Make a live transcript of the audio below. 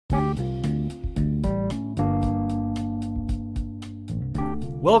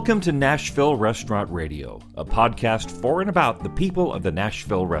Welcome to Nashville Restaurant Radio, a podcast for and about the people of the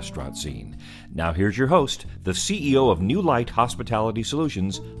Nashville restaurant scene. Now here's your host, the CEO of New Light Hospitality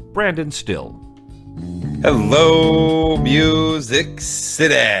Solutions, Brandon Still. Hello, Music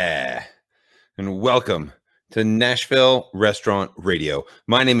City, and welcome to Nashville Restaurant Radio.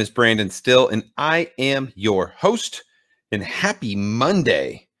 My name is Brandon Still, and I am your host, and happy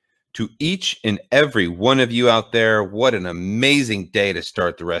Monday to each and every one of you out there. What an amazing day to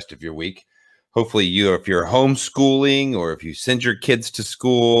start the rest of your week. Hopefully if you're homeschooling or if you send your kids to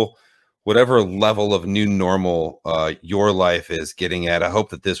school, whatever level of new normal your life is getting at, I hope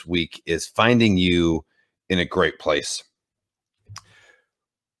that this week is finding you in a great place.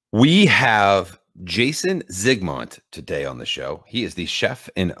 We have Jason Zigmont today on the show. He is the chef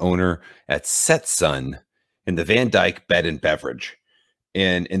and owner at Set Sun in the Van Dyke Bed and Beverage.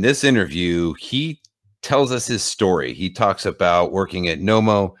 And in this interview, he tells us his story. He talks about working at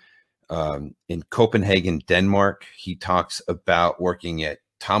Nomo in Copenhagen, Denmark. He talks about working at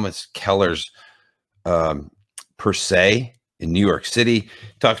Thomas Keller's Per Se in New York City. He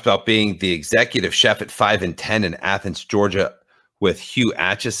talks about being the executive chef at 5 and 10 in Athens, Georgia with Hugh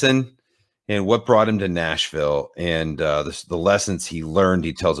Acheson and what brought him to Nashville and the lessons he learned.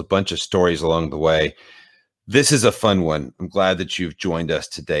 He tells a bunch of stories along the way. This is a fun one. I'm glad that you've joined us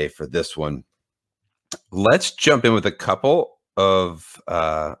today for this one. Let's jump in with a couple of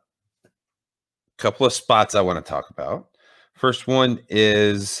spots I want to talk about. First one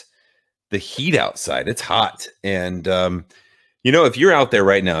is the heat outside. It's hot. And, if you're out there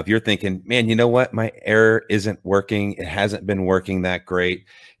right now, if you're thinking, man, you know what? My air isn't working. It hasn't been working that great.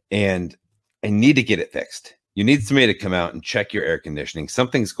 And I need to get it fixed. You need somebody to come out and check your air conditioning.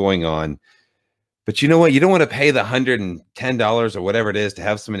 Something's going on. But you know what? You don't want to pay the $110 or whatever it is to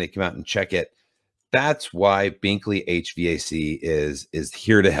have somebody come out and check it. That's why Binkley HVAC is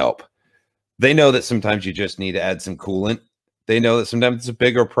here to help. They know that sometimes you just need to add some coolant. They know that sometimes it's a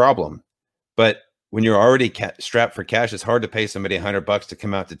bigger problem. But when you're already strapped for cash, it's hard to pay somebody $100 to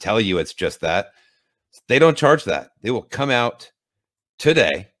come out to tell you it's just that. They don't charge that. They will come out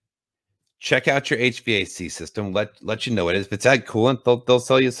today, check out your HVAC system, let you know it is. If it's add coolant, they'll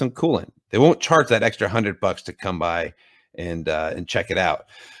sell you some coolant. They won't charge that extra $100 to come by and check it out.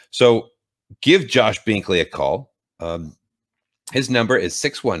 So give Josh Binkley a call. His number is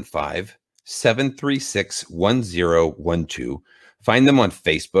 615-736-1012. Find them on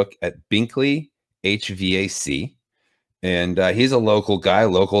Facebook at Binkley HVAC. And he's a local guy,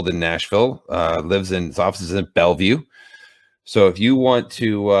 local to Nashville, his office is in Bellevue. So if you want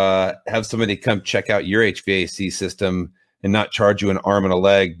to have somebody come check out your HVAC system and not charge you an arm and a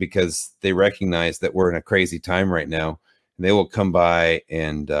leg because they recognize that we're in a crazy time right now, they will come by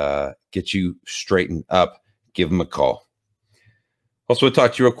and get you straightened up. Give them a call. Also, we'll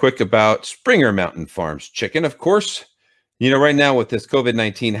talk to you real quick about Springer Mountain Farms chicken. Of course, right now with this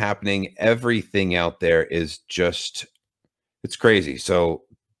COVID-19 happening, everything out there is it's crazy. So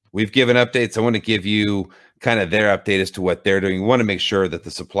we've given updates. I want to give you kind of their update as to what they're doing. We want to make sure that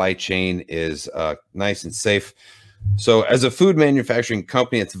the supply chain is nice and safe. So as a food manufacturing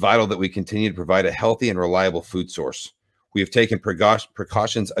company, it's vital that we continue to provide a healthy and reliable food source. We have taken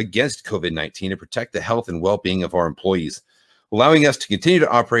precautions against COVID-19 to protect the health and well-being of our employees, allowing us to continue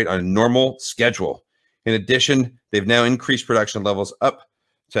to operate on a normal schedule. In addition, they've now increased production levels up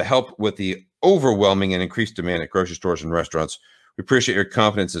to help with the overwhelming and increased demand at grocery stores and restaurants. We appreciate your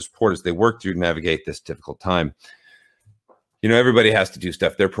confidence and support as they work through to navigate this difficult time. Everybody has to do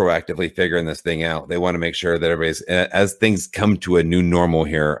stuff. They're proactively figuring this thing out. They want to make sure that everybody's, as things come to a new normal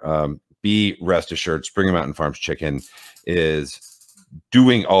here, be rest assured, Springer Mountain Farms Chicken is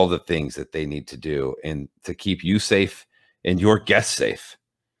doing all the things that they need to do and to keep you safe and your guests safe.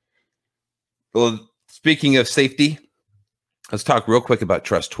 Well, speaking of safety, let's talk real quick about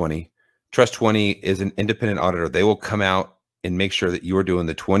Trust 20. Trust 20 is an independent auditor. They will come out and make sure that you're doing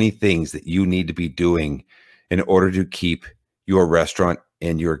the 20 things that you need to be doing in order to keep your restaurant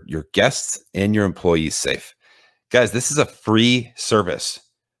and your guests and your employees safe. Guys, this is a free service.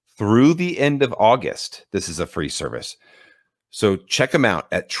 Through the end of August, this is a free service. So check them out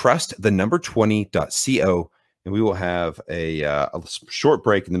at trustthe20.co, and we will have a short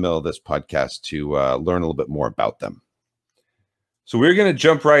break in the middle of this podcast to learn a little bit more about them. So we're going to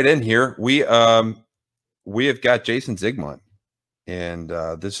jump right in here. We have got Jason Zigmont. And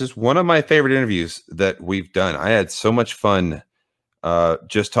this is one of my favorite interviews that we've done. I had so much fun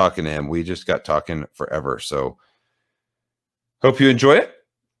just talking to him. We just got talking forever. So hope you enjoy it.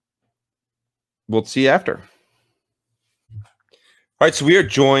 We'll see you after. All right, so we are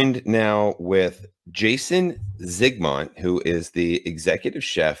joined now with Jason Zygmunt, who is the executive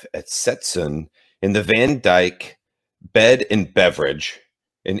chef at Setsun in the Van Dyke Bed and Beverage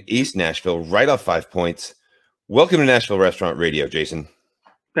in East Nashville, right off 5 Points. Welcome to Nashville Restaurant Radio, Jason.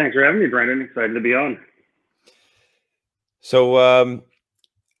 Thanks for having me, Brandon. Excited to be on. So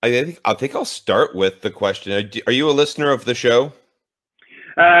I think I'll start with the question. Are you a listener of the show?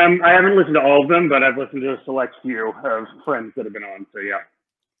 I haven't listened to all of them, but I've listened to a select few of friends that have been on. So yeah.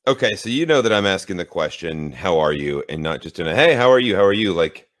 Okay, so you know that I'm asking the question, "How are you?" and not just in a "Hey, how are you? How are you?"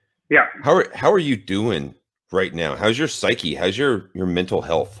 Like, yeah. How are you doing right now? How's your psyche? How's your mental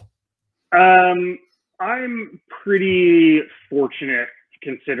health? I'm pretty fortunate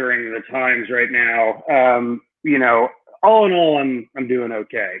considering the times right now. All in all, I'm doing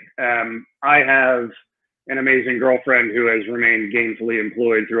okay. I have an amazing girlfriend who has remained gainfully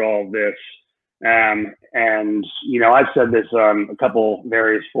employed through all of this. And, I've said this on a couple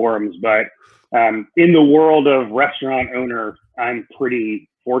various forums, but in the world of restaurant owner, I'm pretty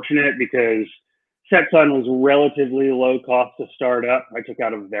fortunate because Setsun was relatively low cost to start up. I took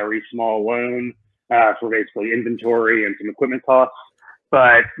out a very small loan for basically inventory and some equipment costs.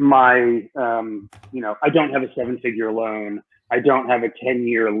 But I don't have a 7-figure loan. I don't have a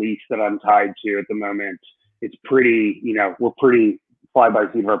 10-year lease that I'm tied to at the moment. It's pretty, we're pretty fly by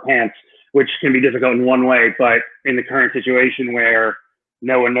the seat of our pants, which can be difficult in one way. But in the current situation where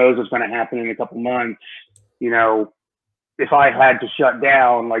no one knows what's going to happen in a couple months, if I had to shut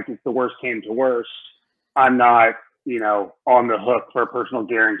down, like if the worst came to worst, I'm not, on the hook for a personal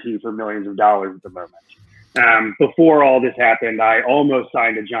guarantee for millions of dollars at the moment. Before all this happened, I almost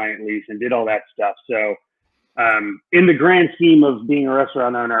signed a giant lease and did all that stuff. So in the grand scheme of being a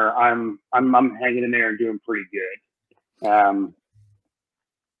restaurant owner, I'm hanging in there and doing pretty good.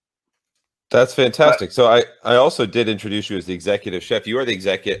 That's fantastic. So I also did introduce you as the executive chef. You are the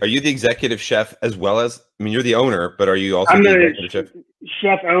executive. Are you the executive chef as well as? I mean, you're the owner, but are you also I'm the executive chef?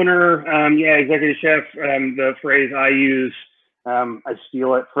 Chef owner. Executive chef. The phrase I use, I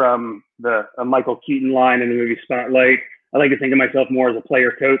steal it from the Michael Keaton line in the movie Spotlight. I like to think of myself more as a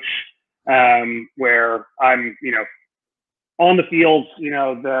player coach, where I'm, on the field.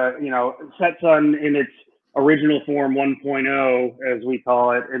 Setsun in its original form 1.0, as we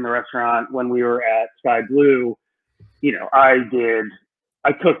call it in the restaurant when we were at Sky Blue. I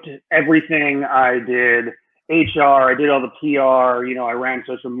cooked everything. I did HR. I did all the PR. I ran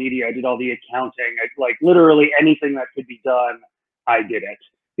social media. I did all the accounting. Like literally anything that could be done, I did it.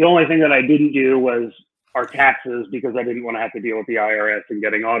 The only thing that I didn't do was our taxes because I didn't want to have to deal with the IRS and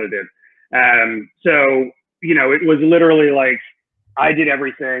getting audited. It was literally like I did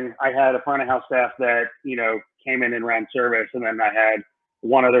everything. I had a front of house staff that, came in and ran service. And then I had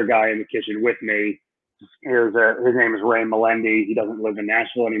one other guy in the kitchen with me. His name is Ray Melendi. He doesn't live in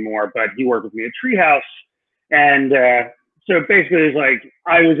Nashville anymore, but he worked with me at Treehouse. And so basically it's like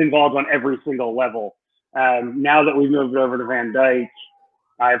I was involved on every single level. Now that we've moved over to Van Dyke,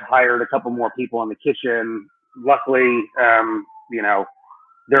 I've hired a couple more people in the kitchen. Luckily,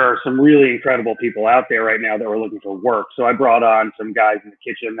 there are some really incredible people out there right now that are looking for work. So I brought on some guys in the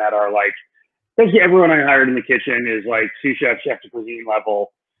kitchen that are like, basically everyone I hired in the kitchen is like sous chef, chef de cuisine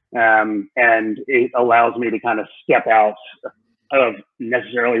level. And it allows me to kind of step out of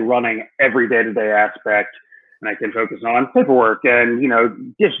necessarily running every day-to-day aspect. And I can focus on paperwork and,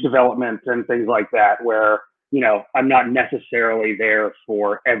 dish development and things like that, where, I'm not necessarily there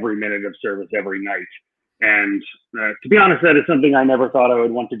for every minute of service every night. And to be honest, that is something I never thought I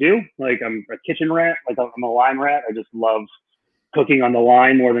would want to do. Like I'm a kitchen rat, like I'm a line rat. I just love cooking on the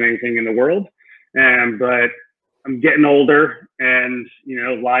line more than anything in the world. But I'm getting older and,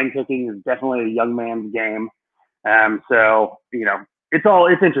 line cooking is definitely a young man's game. It's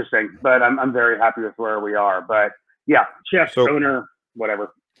interesting, but I'm very happy with where we are. But yeah, chef, owner,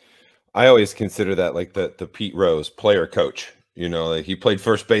 whatever. I always consider that like the Pete Rose player coach. Like he played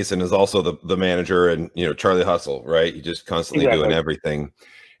first base and is also the manager and, Charlie Hustle, right? He just constantly doing everything.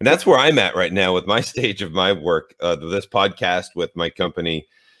 And that's where I'm at right now with my stage of my work, this podcast with my company.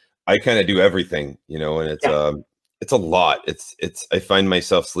 I kind of do everything, and it's a lot. I find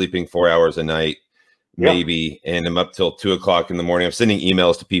myself sleeping 4 hours a night, maybe, and I'm up till 2:00 in the morning. I'm sending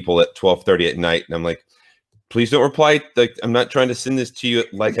emails to people at 12:30 at night. And I'm like, please don't reply. Like, I'm not trying to send this to you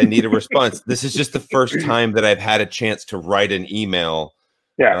like I need a response. This is just the first time that I've had a chance to write an email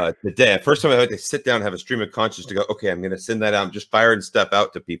today. First time I had to sit down and have a stream of consciousness to go, okay, I'm going to send that out. I'm just firing stuff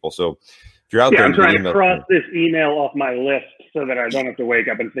out to people. So if you're out there, I'm trying to cross this email off my list so that I don't have to wake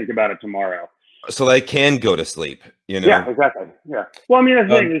up and think about it tomorrow. So that I can go to sleep, Yeah, exactly. Yeah. Well, I mean, that's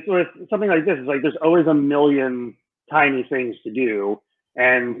the thing. It's something like this. It's like there's always a million tiny things to do.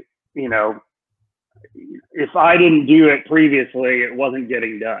 And, you know, if I didn't do it previously, it wasn't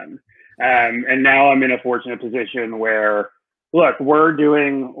getting done. And now I'm in a fortunate position where, look, we're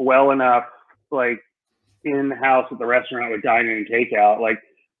doing well enough, like in-house at the restaurant with dining and takeout. Like,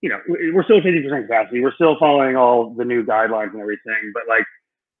 you know, we're still 50% capacity. We're still following all the new guidelines and everything. But like,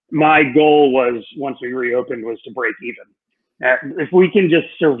 my goal was, once we reopened, was to break even. If we can just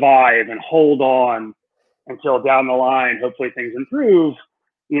survive and hold on until down the line, hopefully things improve,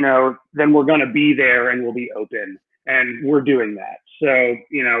 you know, then we're going to be there and we'll be open, and we're doing that. So,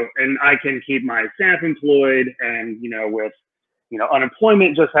 you know, and I can keep my staff employed, and, you know, with, you know,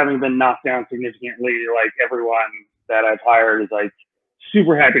 unemployment just having been knocked down significantly, like everyone that I've hired is like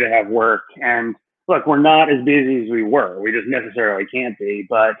super happy to have work. And look, we're not as busy as we were. We just necessarily can't be,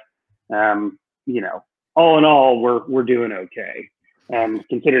 but, you know, all in all, we're doing okay. And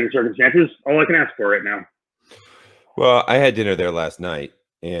considering the circumstances, all I can ask for right now. Well, I had dinner there last night,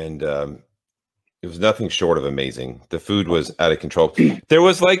 and it was nothing short of amazing. The food was out of control. There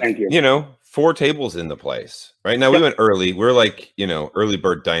was like, you know, 4 tables in the place. Right now, we went early. We're like, you know, early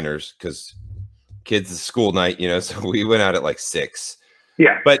bird diners because kids' school night, you know, so we went out at like 6.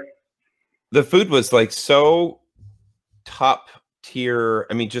 Yeah. But the food was like so top tier.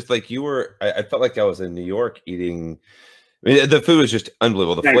 I mean, just like you were, I felt like I was in New York eating. I mean, the food was just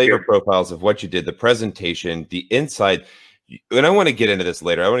unbelievable. The flavor profiles of what you did, the presentation, the inside. And I want to get into this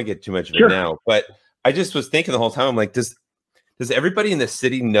later. I don't want to get too much of it now, but I just was thinking the whole time, I'm like, does everybody in the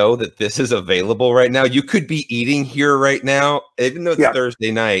city know that this is available right now? You could be eating here right now, even though it's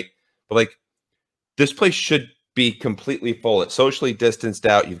Thursday night, but like, this place should be completely full. It's socially distanced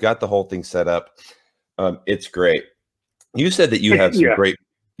out. You've got the whole thing set up. It's great. You said that you have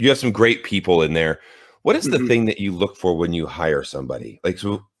some great people in there. What is the thing that you look for when you hire somebody? Like,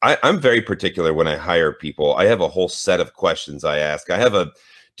 so I'm very particular when I hire people. I have a whole set of questions I ask.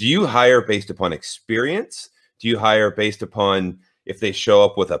 Do you hire based upon experience? Do you hire based upon if they show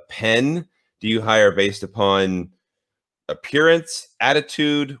up with a pen? Do you hire based upon appearance,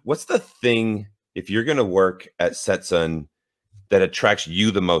 attitude? What's the thing, if you're going to work at Setsun, that attracts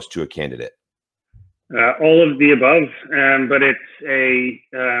you the most to a candidate? All of the above, but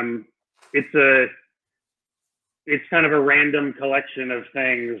it's kind of a random collection of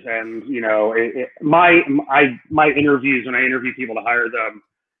things. And, you know, my interviews, when I interview people to hire them,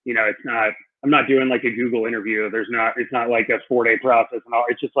 you know, I'm not doing like a Google interview. It's not like a 4-day process and all.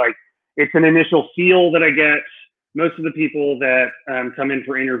 It's just like, it's an initial feel that I get. Most of the people that come in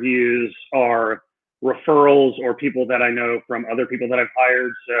for interviews are referrals or people that I know from other people that I've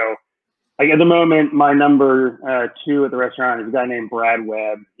hired. So like at the moment, my number 2 at the restaurant is a guy named Brad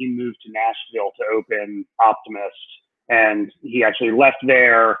Webb. He moved to Nashville to open Optimist, and he actually left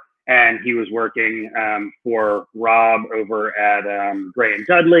there, and he was working for Rob over at Gray and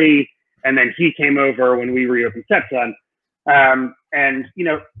Dudley. And then he came over when we reopened Setsun. And, you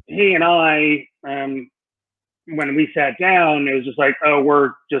know, he and I, when we sat down, it was just like, oh,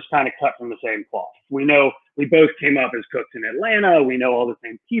 we're just kind of cut from the same cloth. We know we both came up as cooks in Atlanta. We know all the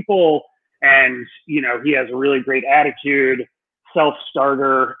same people. And, you know, he has a really great attitude,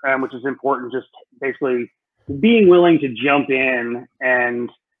 self-starter, which is important, just basically being willing to jump in and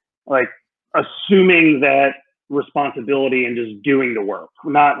like assuming that responsibility and just doing the work,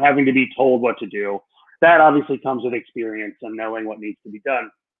 not having to be told what to do. That obviously comes with experience and knowing what needs to be done.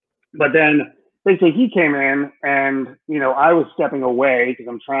 But then basically he came in and, you know, I was stepping away because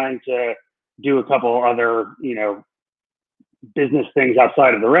I'm trying to do a couple other, you know, business things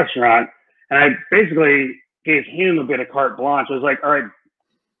outside of the restaurant. And I basically gave him a bit of carte blanche. I was like, all right,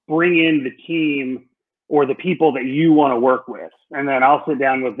 bring in the team or the people that you want to work with. And then I'll sit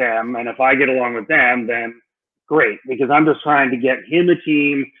down with them. And if I get along with them, then great, because I'm just trying to get him a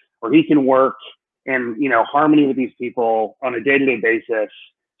team where he can work in, you know, harmony with these people on a day-to-day basis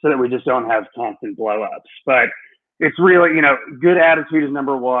so that we just don't have constant blow-ups. But it's really, you know, good attitude is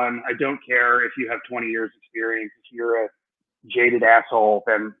number one. I don't care if you have 20 years experience. If you're a jaded asshole,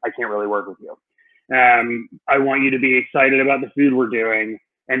 then I can't really work with you. I want you to be excited about the food we're doing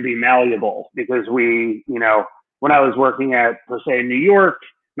and be malleable, because we, you know, when I was working at, per se, in New York,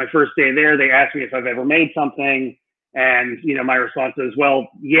 my first day there, they asked me if I've ever made something. And, you know, my response was, well,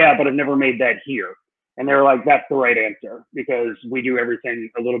 yeah, but I've never made that here. And they were like, that's the right answer, because we do everything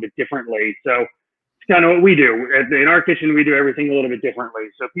a little bit differently. So it's kind of what we do. In our kitchen, we do everything a little bit differently.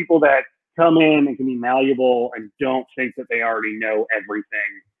 So people that come in and can be malleable and don't think that they already know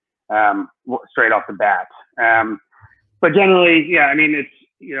everything straight off the bat. But generally, yeah, I mean, it's,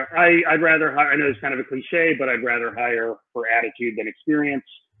 you know, I'd rather hire, I know it's kind of a cliche, but I'd rather hire for attitude than experience.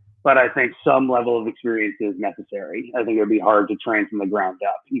 but I think some level of experience is necessary. I think it would be hard to train from the ground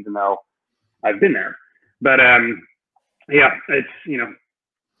up, even though I've been there. But yeah, it's,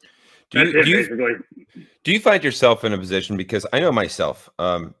 do you find yourself in a position, because I know myself,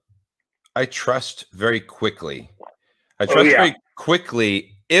 I trust very quickly. Very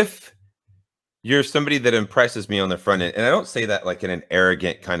quickly if you're somebody that impresses me on the front end. And I don't say that like in an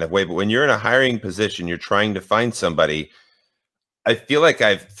arrogant kind of way, but when you're in a hiring position, you're trying to find somebody, I feel like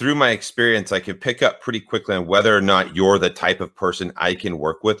through my experience, I can pick up pretty quickly on whether or not you're the type of person I can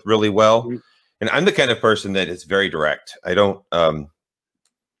work with really well. Mm-hmm. And I'm the kind of person that is very direct. I don't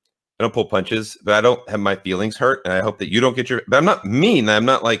pull punches, but I don't have my feelings hurt. And I hope that you don't get but I'm not mean. I'm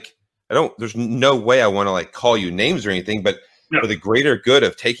not like, there's no way I want to like call you names or anything, but for the greater good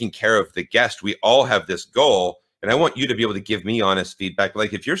of taking care of the guest, we all have this goal. And I want you to be able to give me honest feedback.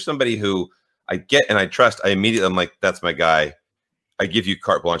 Like if you're somebody who I get and I trust, I'm like, that's my guy. I give you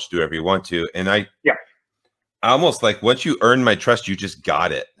carte blanche to do whatever you want to. And I almost like, once you earn my trust, you just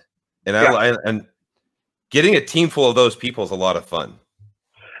got it. And and getting a team full of those people is a lot of fun.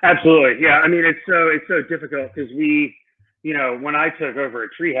 Absolutely. Yeah. I mean, it's so difficult because when I took over at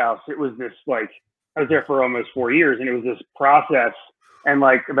Treehouse, it was this like, I was there for almost 4 years, and it was this process. And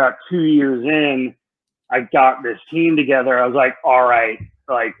like about 2 years in, I got this team together. I was like, all right,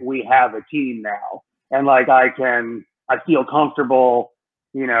 like we have a team now. And like, I feel comfortable,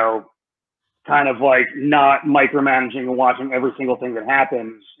 kind of like not micromanaging and watching every single thing that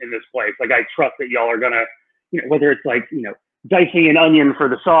happens in this place. Like I trust that y'all are going to, whether it's like, dicing an onion for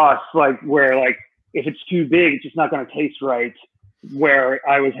the sauce, like where like, if it's too big, it's just not going to taste right. Where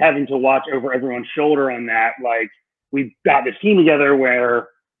I was having to watch over everyone's shoulder on that. Like we got this team together where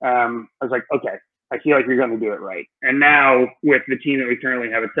I was like, okay, I feel like you're going to do it right. And now with the team that we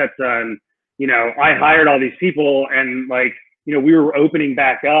currently have at Setsun, I hired all these people, and like, we were opening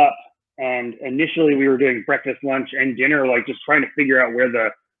back up, and initially we were doing breakfast, lunch, and dinner, like just trying to figure out where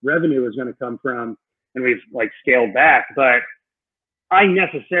the revenue was going to come from. And we've like scaled back, but I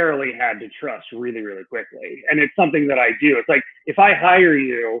necessarily had to trust really, really quickly. And it's something that I do. It's like, if I hire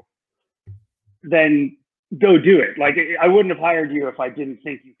you, then go do it. Like I wouldn't have hired you if I didn't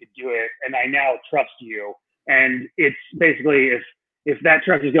think you could do it. And I now trust you. And it's basically, if that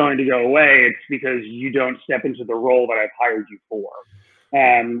trust is going to go away, it's because you don't step into the role that I've hired you for.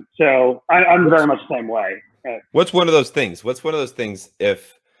 And so I'm very much the same way. What's one of those things?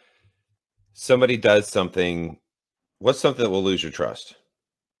 If somebody does something, what's something that will lose your trust?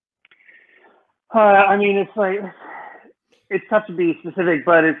 I mean, it's like, it's tough to be specific,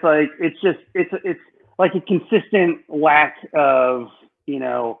 but it's like, it's like a consistent lack of,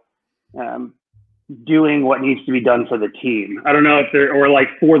 doing what needs to be done for the team. I don't know if or like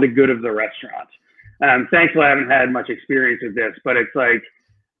for the good of the restaurant. Thankfully, I haven't had much experience with this, but it's like,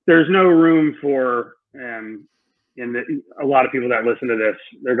 there's no room for, a lot of people that listen to this,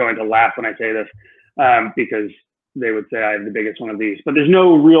 they're going to laugh when I say this, because they would say I have the biggest one of these, but there's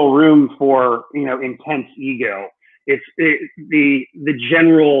no real room for, intense ego. The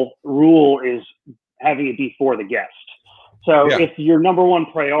general rule is having it be for the guest. So if your number one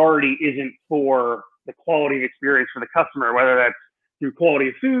priority isn't for the quality of experience for the customer, whether that's through quality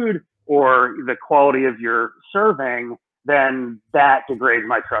of food or the quality of your serving, then that degrades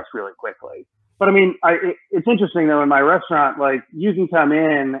my trust really quickly. But I mean, it's interesting though, in my restaurant, like you can come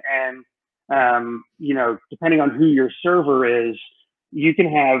in and, depending on who your server is, you can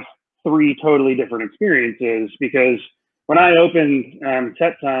have 3 totally different experiences. Because when I opened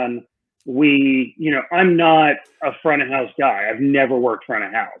Setsun, I'm not a front of house guy. I've never worked front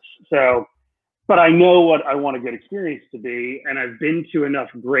of house. So, but I know what I want a good experience to be. And I've been to enough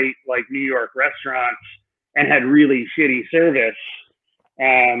great like New York restaurants and had really shitty service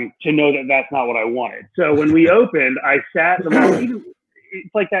to know that that's not what I wanted. So when we opened, I sat them.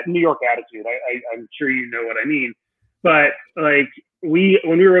 It's like that New York attitude. I'm sure you know what I mean. But like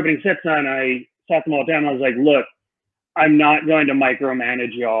when we were opening Setsun, I sat them all down. And I was like, look, I'm not going to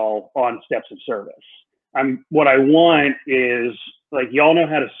micromanage y'all on steps of service. What I want is, like, y'all know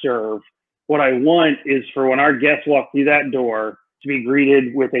how to serve. What I want is for when our guests walk through that door to be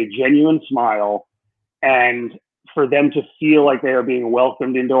greeted with a genuine smile, and for them to feel like they are being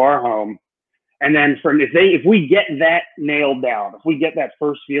welcomed into our home. And then if we get that nailed down, if we get that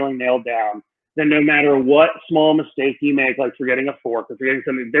first feeling nailed down, then no matter what small mistake you make, like forgetting a fork or forgetting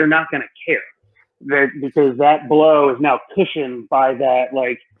something, they're not going to care, because that blow is now cushioned by that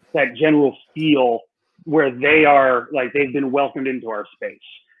general feel where they are like, they've been welcomed into our space,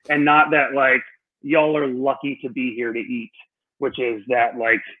 and not that like, y'all are lucky to be here to eat, which is that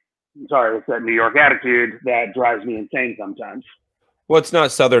like, it's that New York attitude that drives me insane sometimes. Well, it's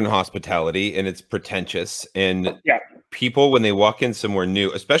not Southern hospitality, and it's pretentious. And Yeah. people, when they walk in somewhere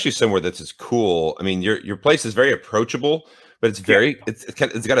new, especially somewhere that's as cool, I mean, your place is very approachable, but it's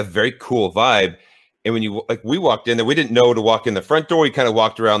it's got a very cool vibe. And when you we walked in there, we didn't know to walk in the front door. We kind of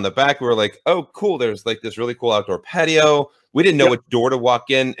walked around the back. We were like, oh, cool. There's like this really cool outdoor patio. We didn't know which door to walk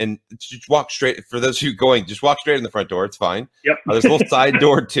in, and just walk straight. For those of you going, just walk straight in the front door. It's fine. Yep. There's a little side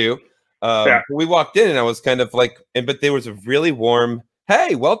door too. We walked in, and I was kind of like, but there was a really warm,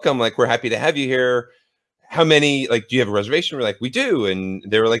 hey, welcome. Like, we're happy to have you here. How many, do you have a reservation? We're like, we do. And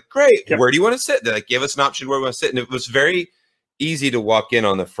they were like, great. Yep. Where do you want to sit? They gave us an option where we want to sit. And it was very easy to walk in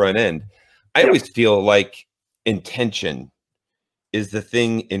on the front end. I always feel like intention is the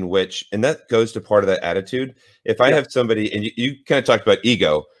thing in which, and that goes to part of that attitude. If I have somebody, and you kind of talked about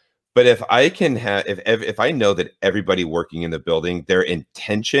ego, but if I can have, if I know that everybody working in the building, their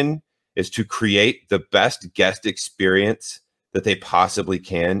intention is to create the best guest experience that they possibly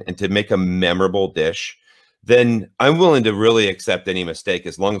can and to make a memorable dish, then I'm willing to really accept any mistake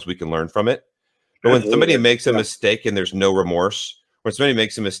as long as we can learn from it. But when somebody makes a mistake and there's no remorse, when somebody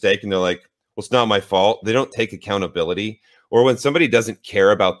makes a mistake and they're like, well, it's not my fault, they don't take accountability. Or when somebody doesn't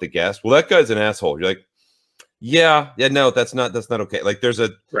care about the guest, well, that guy's an asshole. You're like, no, that's not okay. Like there's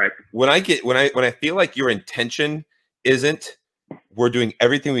a when I feel like your intention isn't, we're doing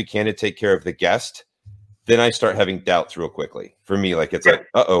everything we can to take care of the guest, then I start having doubts real quickly. For me, like it's like,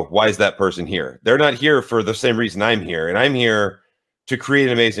 why is that person here? They're not here for the same reason I'm here, and I'm here to create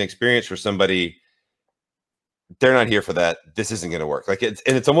an amazing experience for somebody. They're not here for that. This isn't going to work. Like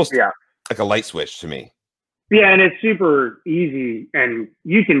it's almost like a light switch to me. Yeah, and it's super easy, and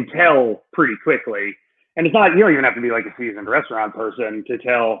you can tell pretty quickly. And it's not, you don't even have to be like a seasoned restaurant person to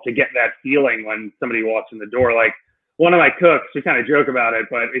get that feeling when somebody walks in the door. Like one of my cooks, we kind of joke about it,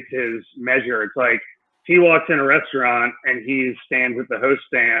 but it's his measure. It's like, if he walks in a restaurant and he stands at the host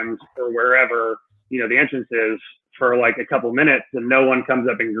stand or wherever, the entrance is for like a couple minutes and no one comes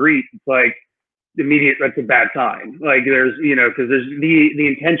up and greets, it's like that's a bad sign. Like there's, because there's the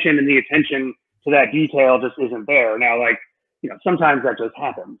intention and the attention to that detail just isn't there. Now, sometimes that just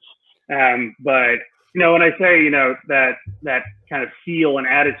happens. But, when I say, that kind of feel and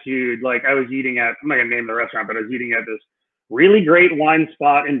attitude, like I was eating at, I'm not going to name the restaurant, but I was eating at this really great wine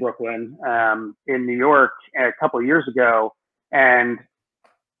spot in Brooklyn, in New York a couple of years ago. And,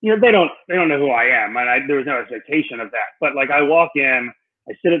 they don't know who I am. And there was no expectation of that. But like I walk in,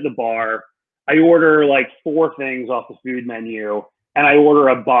 I sit at the bar, I order like 4 things off the food menu, and I order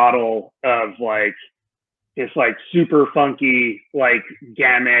a bottle of like this like super funky like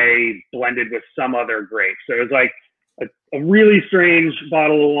Gamay blended with some other grape. So it was like a really strange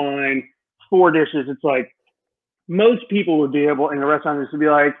bottle of wine, 4 dishes. It's like most people would be able in the restaurant to be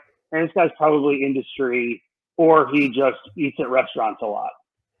like, and this guy's probably industry, or he just eats at restaurants a lot.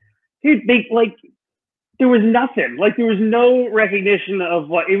 Dude, there was nothing. Like there was no recognition of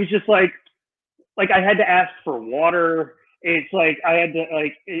what it was. Just like I had to ask for water. It's like I had to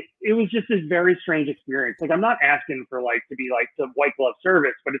it was just this very strange experience. Like I'm not asking for to be like the white glove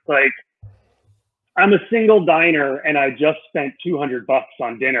service, but it's like I'm a single diner and I just spent $200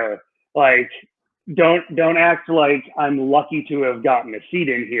 on dinner. Like don't act like I'm lucky to have gotten a seat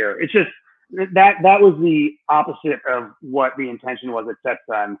in here. It's just that was the opposite of what the intention was at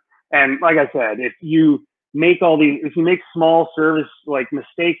Setsun. And like I said, if you make small service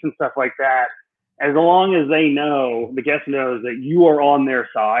mistakes and stuff like that, as long as the guest knows that you are on their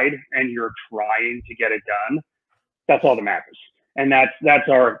side and you're trying to get it done, that's all that matters. And that's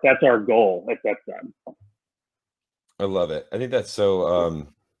our goal at Setsun. I love it. I think that's so,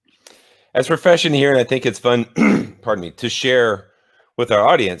 as a profession here, and I think it's fun, pardon me, to share with our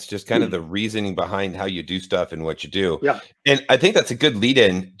audience, just kind of the reasoning behind how you do stuff and what you do. Yeah. And I think that's a good lead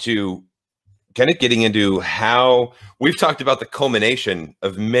in to kind of getting into how we've talked about the culmination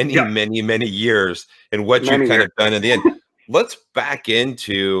of many years and what you've kind of done in the end. Let's back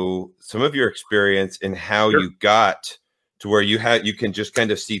into some of your experience and how you got to where you can just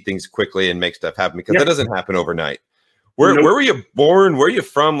kind of see things quickly and make stuff happen, because that doesn't happen overnight. Where were you born? Where are you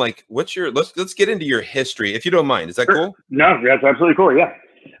from? Like, what's your, let's get into your history, if you don't mind. Is that cool? No, that's absolutely cool. Yeah.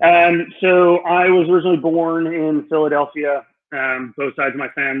 So I was originally born in Philadelphia. Both sides of my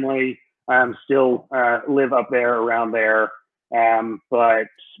family still live up there, around there. But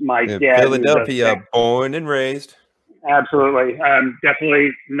my dad, Philadelphia, born and raised. Absolutely.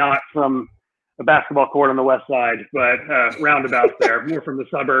 Definitely not from a basketball court on the west side, but roundabouts there, more from the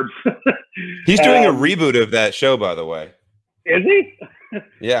suburbs. He's doing a reboot of that show, by the way. Is he?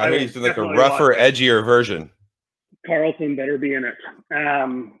 Yeah, I think he's doing like a rougher, edgier version. Carlton better be in it.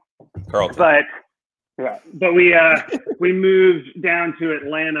 Carlton. But Yeah, but we moved down to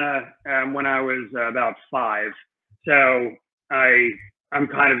Atlanta when I was about 5. So I'm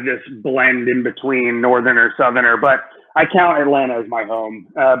kind of this blend in between northerner, southerner, but I count Atlanta as my home.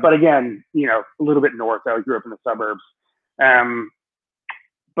 But again, a little bit north. I grew up in the suburbs. Um,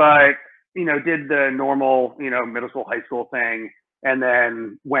 but did the normal, middle school, high school thing, and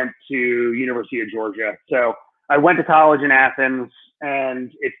then went to University of Georgia. So I went to college in Athens,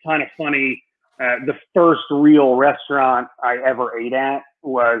 and it's kind of funny. The first real restaurant I ever ate at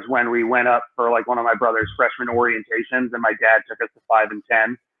was when we went up for like one of my brother's freshman orientations, and my dad took us to 5 and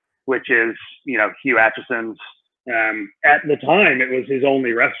 10, which is Hugh Atchison's. At the time, it was his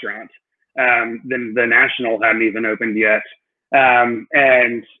only restaurant. Then the National hadn't even opened yet.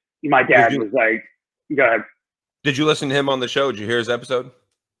 And my dad was like, go ahead. Did you listen to him on the show? Did you hear his episode?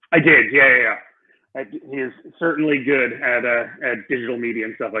 I did. Yeah. He is certainly good at digital media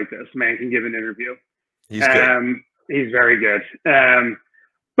and stuff like this. Man can give an interview. He's good. He's very good.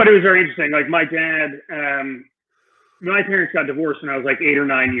 But it was very interesting. Like my dad, my parents got divorced when I was like 8 or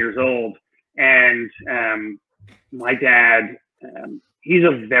 9 years old. And my dad, he's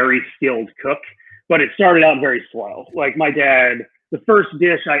a very skilled cook, but it started out very slow. Like my dad, the first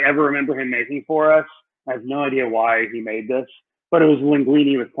dish I ever remember him making for us, I have no idea why he made this, but it was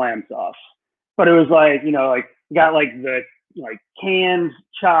linguine with clam sauce. But it was like, you got like the canned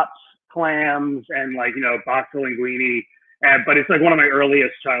chopped clams and box of linguine. But it's like one of my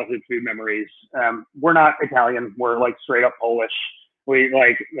earliest childhood food memories. We're not Italian. We're like straight up Polish. We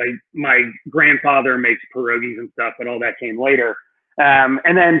like my grandfather makes pierogies and stuff, but all that came later.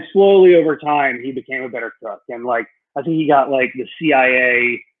 And then slowly over time, he became a better cook. And I think he got like the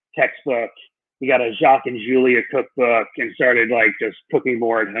CIA textbook. He got a Jacques and Julia cookbook and started just cooking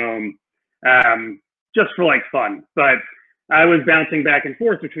more at home, just for fun. But I was bouncing back and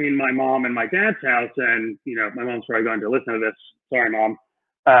forth between my mom and my dad's house. And, my mom's probably going to listen to this. Sorry, Mom.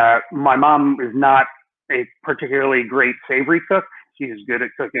 My mom is not a particularly great savory cook. She's good at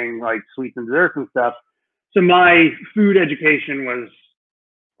cooking sweets and desserts and stuff. So my food education was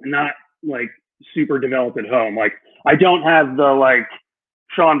not super developed at home. I don't have the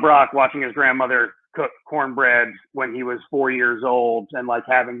Sean Brock watching his grandmother cook cornbread when he was 4 years old and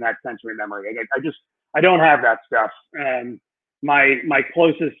having that sensory memory. I don't have that stuff. My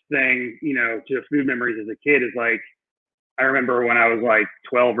closest thing, to food memories as a kid is I remember when I was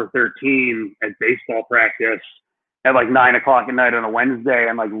 12 or 13 at baseball practice at 9 o'clock at night on a Wednesday.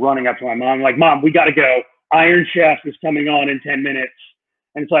 I'm running up to my mom, Mom, we got to go. Iron Chef is coming on in 10 minutes.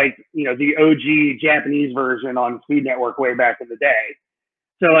 And it's the OG Japanese version on Food Network way back in the day.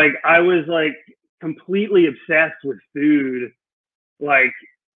 So I was completely obsessed with food,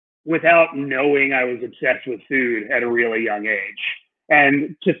 without knowing I was obsessed with food at a really young age.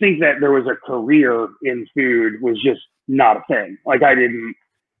 And to think that there was a career in food was just not a thing. I didn't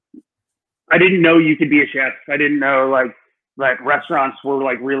know you could be a chef. I didn't know that restaurants were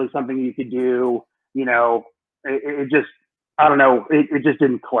really something you could do. It just, I don't know. It just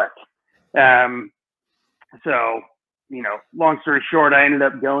didn't click. So, long story short, I ended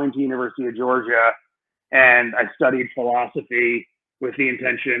up going to University of Georgia and I studied philosophy with the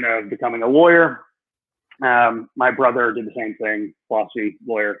intention of becoming a lawyer. My brother did the same thing, philosophy,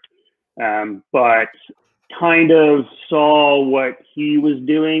 lawyer, but kind of saw what he was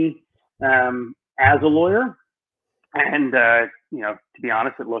doing as a lawyer. And, to be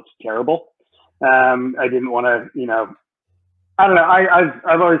honest, it looked terrible. I didn't want to, I don't know.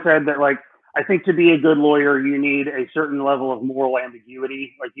 I've always said that I think to be a good lawyer, you need a certain level of moral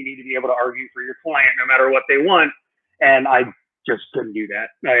ambiguity. You need to be able to argue for your client no matter what they want. And I just couldn't do that.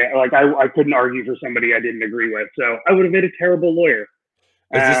 I couldn't argue for somebody I didn't agree with. So I would have been a terrible lawyer.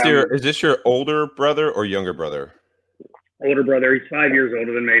 Is this your older brother or younger brother? Older brother. He's 5 years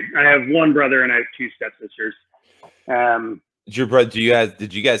older than me. I have one brother and I have 2 stepsisters. Did your brother?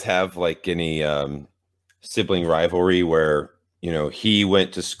 Did you guys have any sibling rivalry where he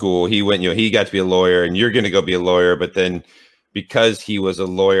went to school, he got to be a lawyer, and you're going to go be a lawyer, but then because he was a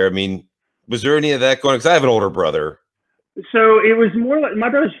lawyer, I mean, was there any of that going? Because I have an older brother. So it was more my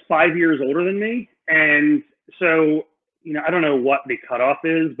brother's 5 years older than me, and so I don't know what the cutoff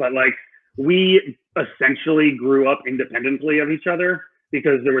is, but we essentially grew up independently of each other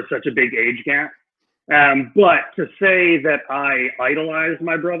because there was such a big age gap. But to say that I idolized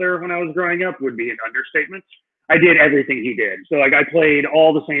my brother when I was growing up would be an understatement. I did everything he did. So I played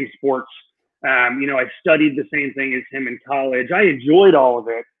all the same sports. I studied the same thing as him in college. I enjoyed all of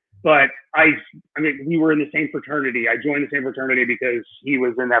it, but I mean, we were in the same fraternity. I joined the same fraternity because he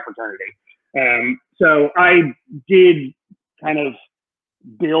was in that fraternity. So I did kind of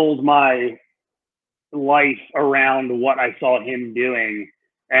build my life around what I saw him doing.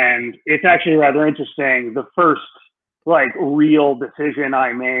 And it's actually rather interesting. The first like real decision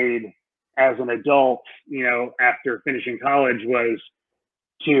I made as an adult, you know, after finishing college was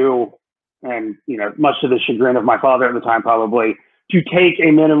to, and, you know, much to the chagrin of my father at the time, probably, to take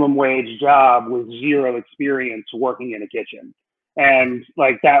a minimum wage job with zero experience working in a kitchen. And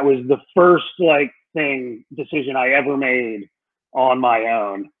like, that was the first like decision I ever made on my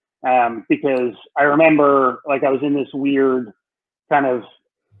own. Because I remember like I was in this weird kind of,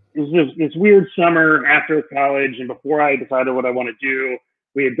 it was this weird summer after college and before I decided what I want to do.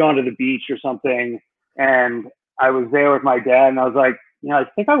 We had gone to the beach or something, and I was there with my dad, and I was like, you know, I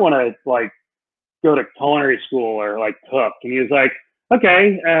think I want to like go to culinary school or like cook. And he was like,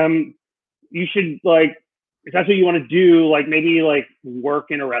 okay, you should like, if that's what you want to do, like maybe like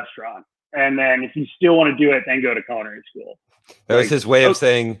work in a restaurant. And then if you still want to do it, then go to culinary school. That was his way of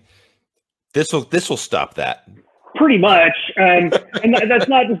saying, this will stop that. Pretty much. And that's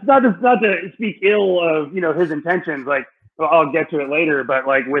not to speak ill of, you know, his intentions. Like, well, I'll get to it later, but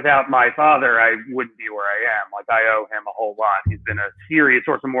like without my father, I wouldn't be where I am. Like I owe him a whole lot. He's been a serious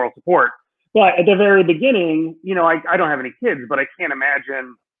source of moral support. But at the very beginning, you know, I don't have any kids, but I can't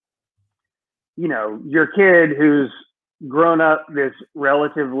imagine, you know, your kid who's grown up this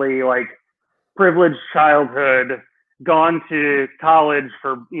relatively like privileged childhood, gone to college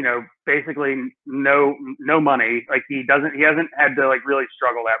for, you know, basically no money. Like he hasn't had to like really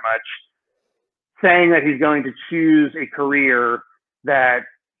struggle that much, saying that he's going to choose a career that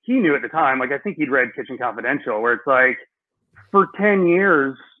he knew at the time. Like I think he'd read Kitchen Confidential, where it's like for 10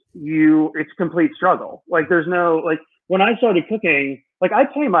 years, it's complete struggle. Like there's no, like when I started cooking, like I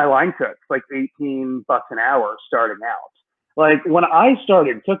pay my line cooks like $18 an hour starting out. Like when I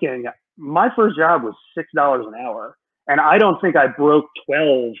started cooking, my first job was $6 an hour. And I don't think I broke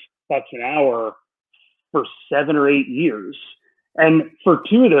 $12 an hour for 7 or 8 years. And for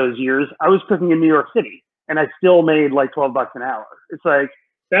 2 of those years, I was cooking in New York City, and I still made like $12 an hour. It's like,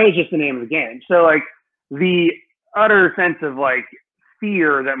 that was just the name of the game. So like the utter sense of like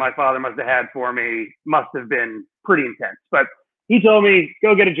fear that my father must have had for me must have been pretty intense. But he told me,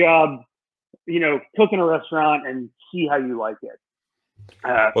 go get a job, you know, cook in a restaurant and see how you like it.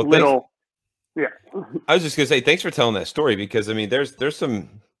 Yeah. I was just gonna say, thanks for telling that story, because I mean, there's some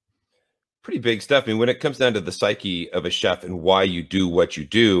pretty big stuff. I mean, when it comes down to the psyche of a chef and why you do what you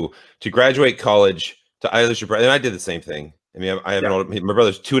do, to graduate college, to eyelash your brother, and I did the same thing. I mean, I have my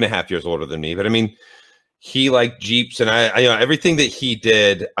brother's 2.5 years older than me, but I mean, he liked Jeeps, and I you know, everything that he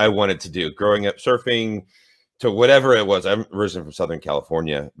did, I wanted to do. Growing up, surfing, to whatever it was. I'm originally from Southern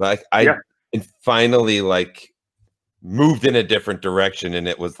California, but I finally like moved in a different direction, and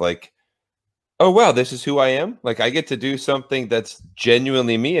it was like, oh wow, this is who I am. Like I get to do something that's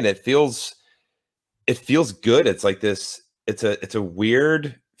genuinely me, and it feels good. It's like this. It's a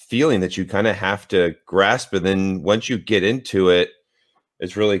weird feeling that you kind of have to grasp, and then once you get into it,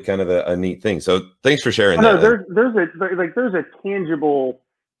 it's really kind of a neat thing. So thanks for sharing that. There's a tangible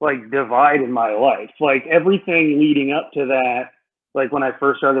like divide in my life. Like everything leading up to that, like when I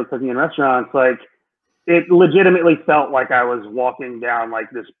first started cooking in restaurants, like it legitimately felt like I was walking down like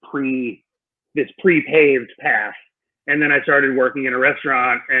this pre-paved path. And then I started working in a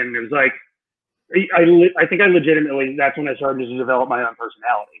restaurant, and it was like, I think I legitimately, that's when I started to develop my own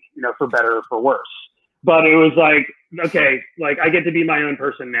personality, you know, for better or for worse. But it was like, okay, like I get to be my own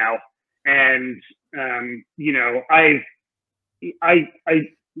person now. And, you know,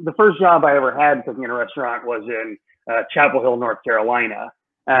 the first job I ever had cooking in a restaurant was in Chapel Hill, North Carolina.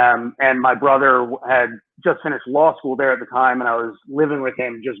 And my brother had just finished law school there at the time, and I was living with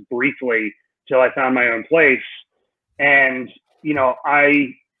him just briefly till I found my own place. And, you know,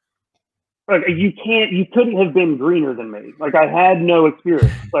 you couldn't have been greener than me. Like I had no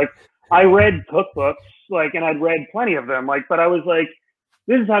experience. Like I read cookbooks, like, and I'd read plenty of them, like, but I was like,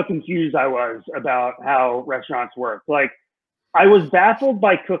 this is how confused I was about how restaurants work. Like I was baffled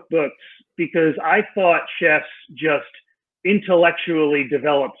by cookbooks because I thought chefs just intellectually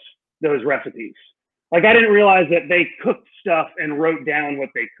developed those recipes. Like I didn't realize that they cooked stuff and wrote down what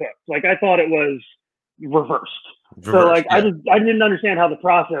they cooked. Like I thought it was reversed. So like I didn't understand how the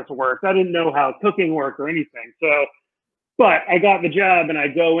process worked. I didn't know how cooking worked or anything. So, but I got the job, and I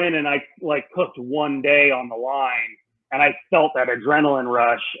go in and I like cooked one day on the line, and I felt that adrenaline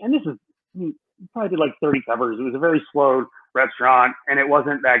rush. And this is probably did like 30 covers. It was a very slow restaurant, and it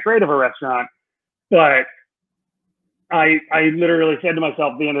wasn't that great of a restaurant, but I literally said to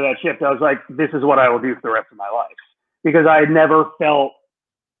myself at the end of that shift, I was like, this is what I will do for the rest of my life, because I had never felt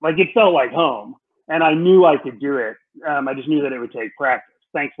like, it felt like home, and I knew I could do it. I just knew that it would take practice.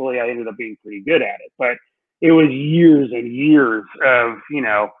 Thankfully, I ended up being pretty good at it, but it was years and years of,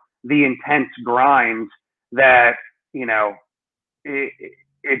 the intense grind that, it's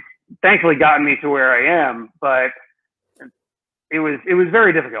thankfully gotten me to where I am, but it was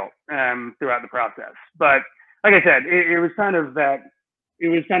very difficult throughout the process. But like I said, it was kind of a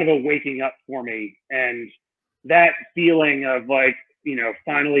waking up for me, and that feeling of like,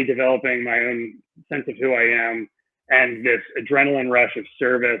 finally developing my own sense of who I am, and this adrenaline rush of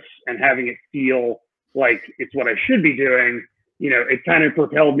service and having it feel like it's what I should be doing, it kind of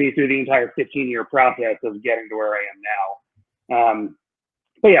propelled me through the entire 15-year process of getting to where I am now.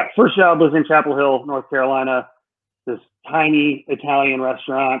 But yeah, first job was in Chapel Hill, North Carolina, this tiny Italian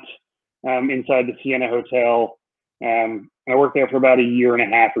restaurant inside the Sienna Hotel. I worked there for about a year and a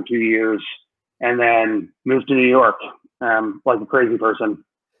half or 2 years, and then moved to New York like a crazy person.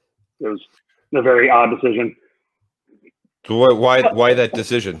 It was a very odd decision. So why that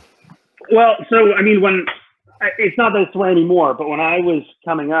decision? Well, so I mean, it's not this way anymore, but when I was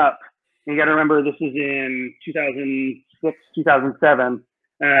coming up, you got to remember this is in 2006, 2007.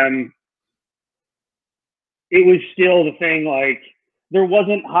 It was still the thing, like there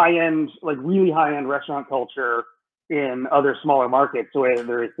wasn't high-end, like really high-end restaurant culture in other smaller markets the way that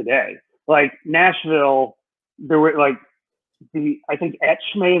there is today. Like Nashville, there were like I think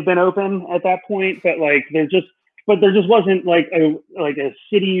Etch may have been open at that point, but like there just wasn't like a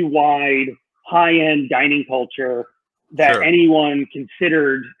citywide high-end dining culture that Sure. anyone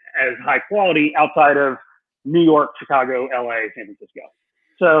considered as high quality outside of New York, Chicago, LA, San Francisco.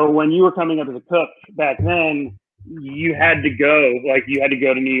 So when you were coming up as a cook back then, you had to go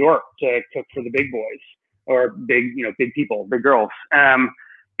to New York to cook for the big boys or big people, big girls.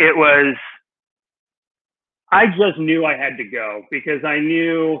 I just knew I had to go because I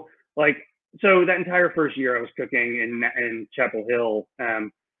knew so that entire first year I was cooking in Chapel Hill,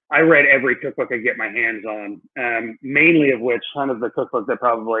 I read every cookbook I get my hands on, mainly of which kind of the cookbook that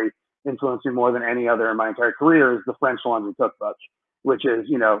probably influenced me more than any other in my entire career is the French Laundry Cookbook, which is,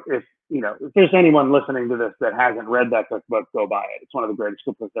 if there's anyone listening to this that hasn't read that cookbook, go buy it. It's one of the greatest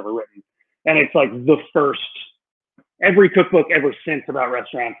cookbooks ever written. And it's like every cookbook ever since about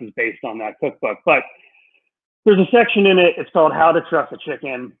restaurants is based on that cookbook. But there's a section in it, it's called How to Truss a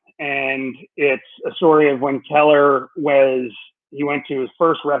Chicken. And it's a story of when Keller he went to his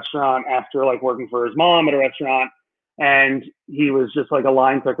first restaurant after like working for his mom at a restaurant. And he was just like a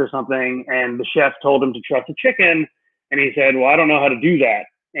line cook or something. And the chef told him to truss a chicken. And he said, well, I don't know how to do that.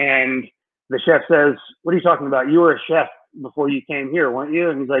 And the chef says, what are you talking about? You were a chef before you came here, weren't you?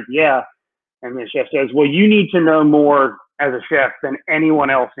 And he's like, yeah. And the chef says, well, you need to know more as a chef than anyone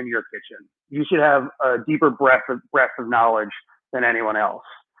else in your kitchen. You should have a deeper breadth of knowledge than anyone else.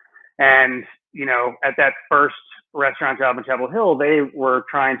 And, at that first restaurant job in Chapel Hill, they were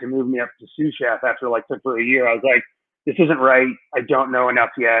trying to move me up to sous chef after took for a year. I was like, this isn't right. I don't know enough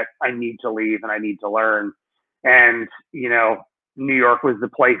yet. I need to leave and I need to learn. And, New York was the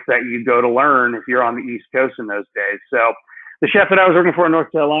place that you go to learn if you're on the East Coast in those days. So the chef that I was working for in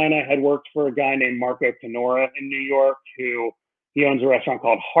North Carolina had worked for a guy named Marco Canora in New York, he owns a restaurant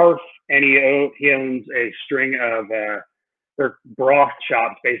called Hearth, and he owns a string of their broth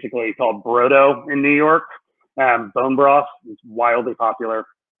shops, basically called Brodo in New York. Bone broth is wildly popular.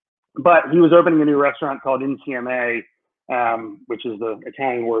 But he was opening a new restaurant called Insieme, which is the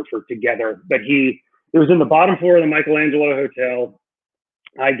Italian word for together. But it was in the bottom floor of the Michelangelo Hotel.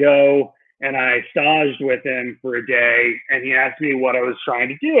 I go and I staged with him for a day, and he asked me what I was trying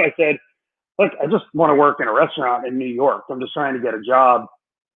to do. I said, look, I just want to work in a restaurant in New York. I'm just trying to get a job.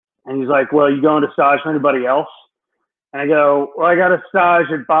 And he's like, well, you going to stage for anybody else? And I go, well, I got a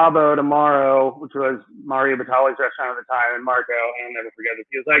stage at Babbo tomorrow, which was Mario Batali's restaurant at the time, and Marco, and I'll never forget this.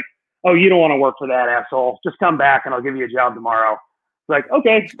 He was like, oh, you don't want to work for that asshole. Just come back and I'll give you a job tomorrow. Like,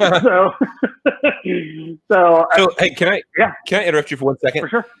 okay. So Hey, can I interrupt you for 1 second? For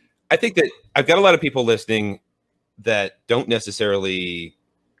sure. I think that I've got a lot of people listening that aren't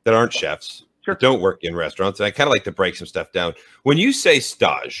chefs, Sure. that don't work in restaurants. And I kind of like to break some stuff down. When you say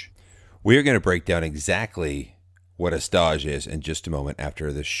stage, we're going to break down exactly what a stage is in just a moment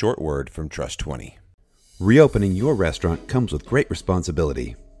after this short word from Trust 20. Reopening your restaurant comes with great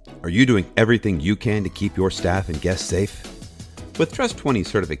responsibility. Are you doing everything you can to keep your staff and guests safe? With Trust 20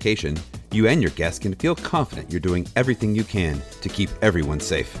 certification, you and your guests can feel confident you're doing everything you can to keep everyone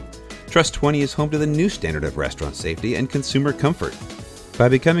safe. Trust 20 is home to the new standard of restaurant safety and consumer comfort. By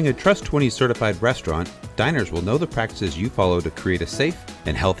becoming a Trust 20 certified restaurant, diners will know the practices you follow to create a safe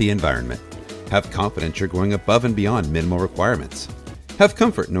and healthy environment. Have confidence you're going above and beyond minimal requirements. Have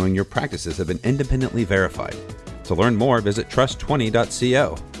comfort knowing your practices have been independently verified. To learn more, visit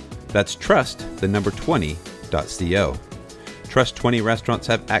trust20.co. That's trust20.co. Trust 20 restaurants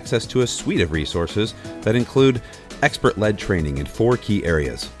have access to a suite of resources that include expert-led training in 4 key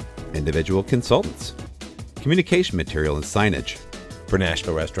areas: individual consultants, communication material and signage. For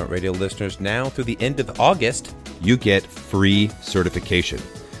Nashville Restaurant Radio listeners, now through the end of August, You get free certification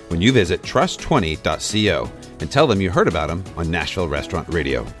when you visit trust20.co and tell them you heard about them on Nashville Restaurant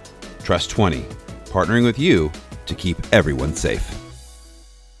Radio. Trust 20, partnering with you to keep everyone safe.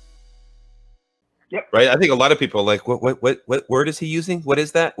 Right. I think a lot of people are like, what word is he using? What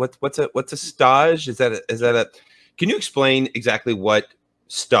is that? What's a stage? Is that a? Can you explain exactly what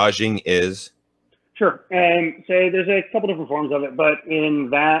staging is? Sure. So there's a couple different forms of it, but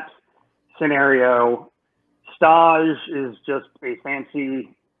in that scenario, stage is just a fancy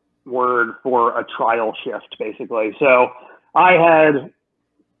word for a trial shift, basically. So I had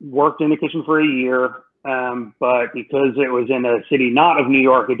worked in the kitchen for a year, but because it was in a city not of New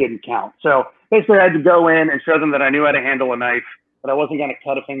York, it didn't count. So basically, I had to go in and show them that I knew how to handle a knife, that I wasn't going to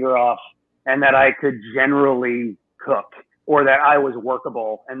cut a finger off, and that I could generally cook, or that I was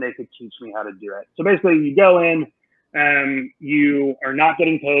workable and they could teach me how to do it. So basically, you go in, you are not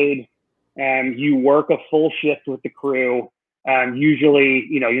getting paid, you work a full shift with the crew. Usually,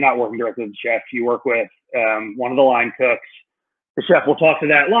 you're not working directly with the chef. You work with one of the line cooks. The chef will talk to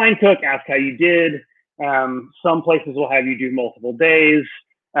that line cook, ask how you did. Some places will have you do multiple days.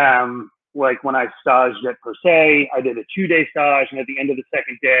 Like when I staged at Per Se, I did a 2-day stage, and at the end of the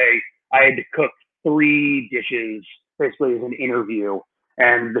second day, I had to cook 3 dishes, basically as an interview,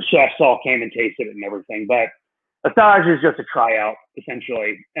 and the chefs all came and tasted it and everything. But a stage is just a tryout,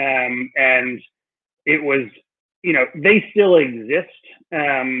 essentially, and it was, they still exist.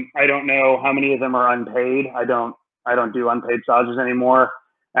 I don't know how many of them are unpaid. I don't do unpaid stages anymore,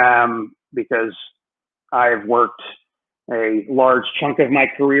 because I've worked a large chunk of my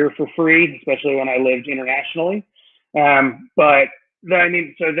career for free, especially when I lived internationally. So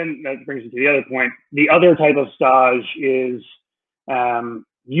then that brings me to the other point. The other type of stage is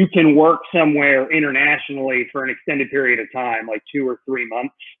you can work somewhere internationally for an extended period of time, like 2 or 3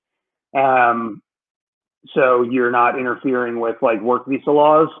 months. So you're not interfering with like work visa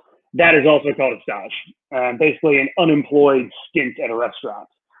laws. That is also called a stage, basically an unemployed stint at a restaurant.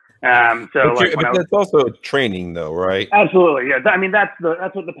 But that's also training, though, right? Absolutely, yeah. I mean, that's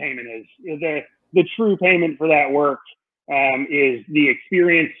what the payment is. The true payment for that work is the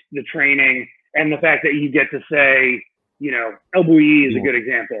experience, the training, and the fact that you get to say, El Bulli is a good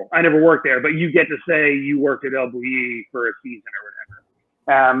example. I never worked there, but you get to say you worked at El Bulli for a season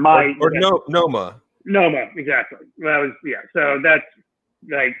or whatever. Noma. Noma, exactly. That was So that's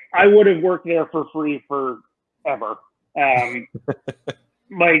like I would have worked there for free forever.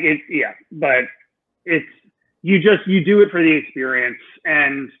 But it's you do it for the experience.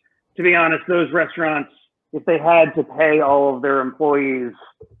 And to be honest, those restaurants, if they had to pay all of their employees,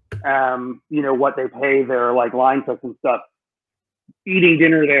 what they pay their like line cooks and stuff, eating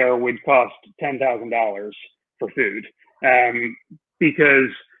dinner there would cost $10,000 for food.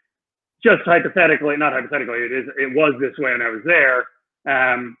 Because just not hypothetically, it was this way when I was there.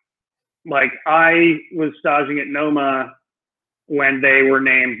 Like I was staging at Noma when they were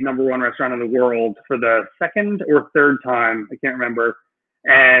named #1 restaurant in the world for the 2nd or 3rd time, I can't remember.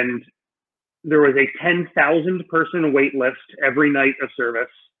 And there was a 10,000 person wait list every night of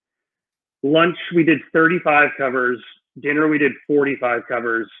service. Lunch, we did 35 covers. Dinner, we did 45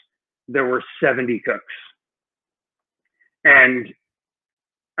 covers. There were 70 cooks. And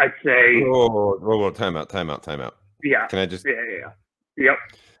I'd say... Whoa, time out. Yeah. Can I just... Yeah. Yep.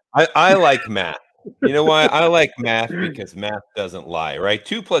 I like math. You know why? I like math because math doesn't lie, right?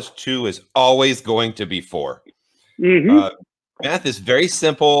 2 + 2 is always going to be 4. Mm-hmm. Math is very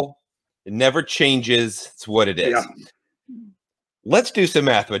simple. It never changes. It's what it is. Yeah. Let's do some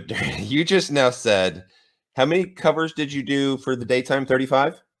math. But you just now said, how many covers did you do for the daytime?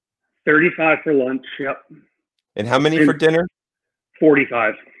 35? 35 for lunch, yep. And how many for dinner?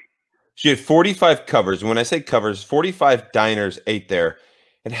 45. So you had 45 covers. And when I say covers, 45 diners ate there.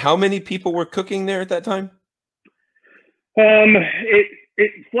 And how many people were cooking there at that time?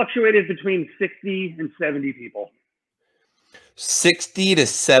 It fluctuated between 60 and 70 people. 60 to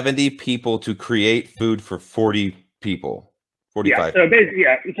 70 people to create food for 40 people. 45. Yeah, so basically,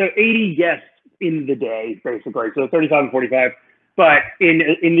 so 80 guests in the day, basically. So 35 and 45. But in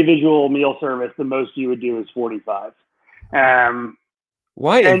individual meal service, the most you would do is 45.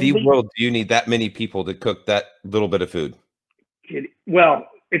 Why in the world do you need that many people to cook that little bit of food? Well,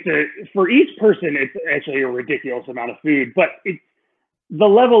 for each person, it's actually a ridiculous amount of food, but the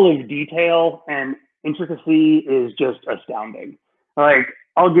level of detail and intricacy is just astounding. Like,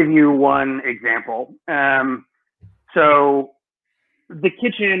 I'll give you one example. So the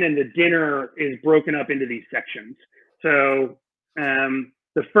kitchen and the dinner is broken up into these sections. So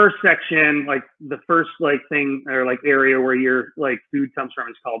the first section, like the first like thing or like area where your like food comes from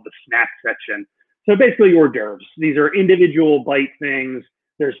is called the snack section. So basically hors d'oeuvres. These are individual bite things.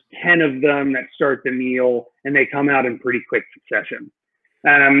 There's 10 of them that start the meal, and they come out in pretty quick succession.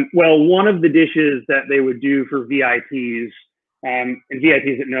 Well, one of the dishes that they would do for VIPs, and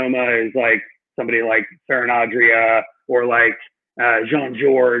VIPs at Noma is like somebody like Farinadria or like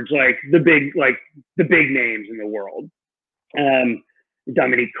Jean-Georges, like the big names in the world.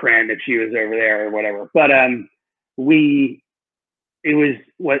 Dominique Crenn, if she was over there or whatever. But it was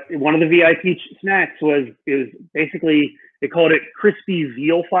what one of the VIP snacks was basically, they called it crispy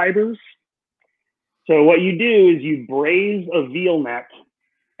veal fibers. So what you do is you braise a veal neck,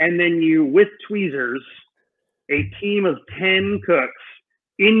 and then you, with tweezers, a team of 10 cooks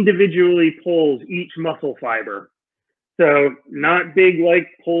individually pulls each muscle fiber. So not big like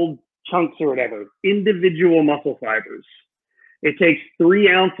pulled chunks or whatever, individual muscle fibers. It takes 3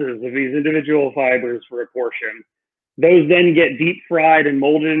 ounces of these individual fibers for a portion. Those then get deep fried and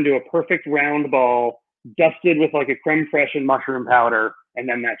molded into a perfect round ball, dusted with like a creme fraiche and mushroom powder, and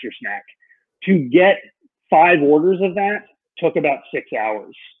then that's your snack. To get 5 orders of that took about 6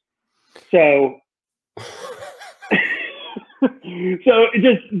 hours. So, so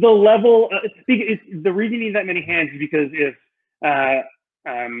just the level, the reason you need that many hands is because if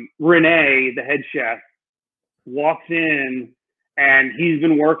Renee, the head chef, walks in and he's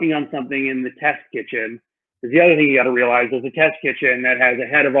been working on something in the test kitchen, because the other thing you got to realize is a test kitchen that has a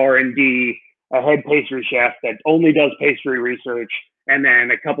head of R&D, a head pastry chef that only does pastry research, and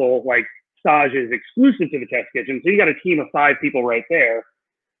then a couple like stages exclusive to the test kitchen. So you got a team of 5 people right there.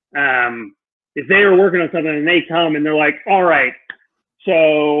 If they are working on something and they come and they're like, all right,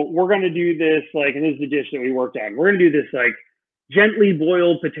 so we're going to do this, like, and this is the dish that we worked on. We're going to do this like gently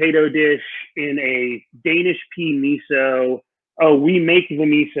boiled potato dish in a Danish pea miso. Oh, we make the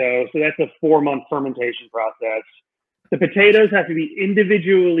miso, so that's a 4-month fermentation process. The potatoes have to be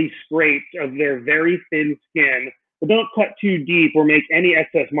individually scraped of their very thin skin, but don't cut too deep or make any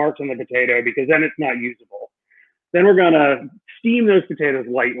excess marks on the potato, because then it's not usable. Then we're gonna steam those potatoes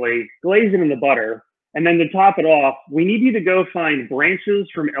lightly, glaze it in the butter, and then to top it off, we need you to go find branches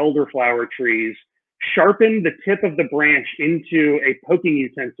from elderflower trees, sharpen the tip of the branch into a poking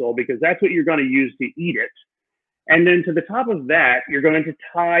utensil, because that's what you're gonna use to eat it. And then to the top of that, you're going to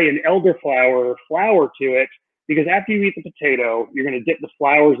tie an elderflower flower to it, because after you eat the potato, you're going to dip the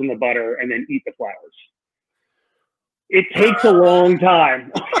flowers in the butter and then eat the flowers. It takes a long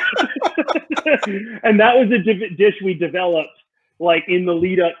time. And that was a dish we developed like in the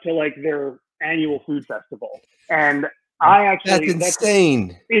lead up to like their annual food festival. And I actually— That's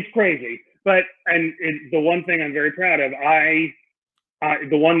insane. It's crazy. But, the one thing I'm very proud of,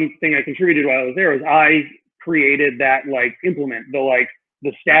 the one thing I contributed while I was there was I created that like implement,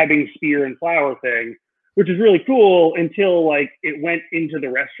 the stabbing spear and flour thing, which is really cool until like it went into the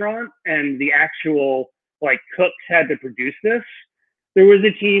restaurant and the actual like cooks had to produce this. There was a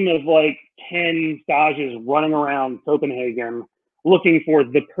team of like 10 stages running around Copenhagen looking for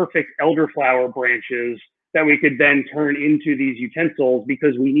the perfect elderflower branches that we could then turn into these utensils,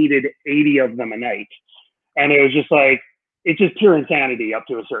 because we needed 80 of them a night. And it was just like, it's just pure insanity up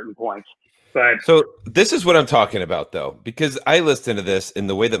to a certain point. But so this is what I'm talking about, though, because I listen to this, and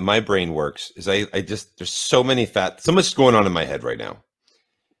the way that my brain works is I just, there's so much going on in my head right now.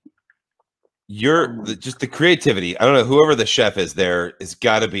 Just the creativity. I don't know, whoever the chef is there has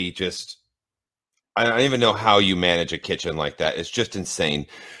got to be just, I don't even know how you manage a kitchen like that. It's just insane.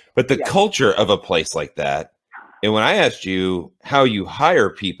 But the culture of a place like that, and when I asked you how you hire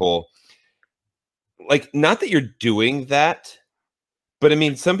people, like, not that you're doing that, but I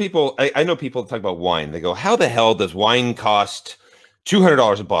mean, some people, I know people talk about wine. They go, how the hell does wine cost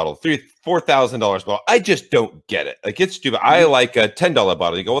 $200 a bottle, $4,000 a bottle? I just don't get it. Like, it's stupid. I like a $10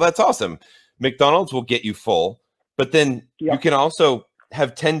 bottle. You go, well, that's awesome. McDonald's will get you full, but then you can also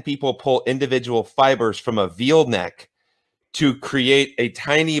have 10 people pull individual fibers from a veal neck to create a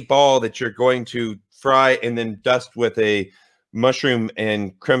tiny ball that you're going to fry and then dust with a mushroom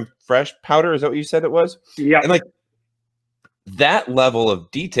and creme fraiche powder. Is that what you said it was? Yeah. And like, that level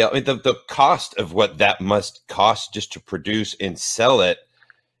of detail, I mean, the cost of what that must cost just to produce and sell it.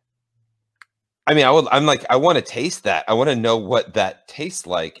 I mean, I want to taste that. I want to know what that tastes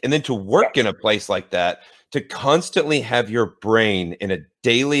like. And then to work in a place like that, to constantly have your brain in a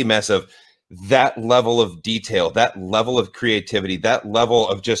daily mess of that level of detail, that level of creativity, that level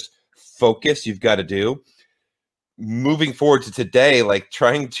of just focus you've got to do. Moving forward to today, like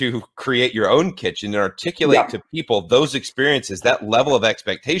trying to create your own kitchen and articulate to people those experiences, that level of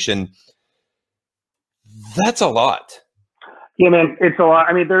expectation, that's a lot. Yeah, man, it's a lot.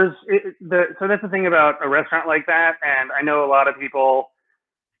 I mean, so that's the thing about a restaurant like that. And I know a lot of people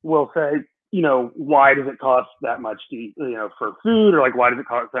will say, you know, why does it cost that much to eat, you know, for food, or like, why does it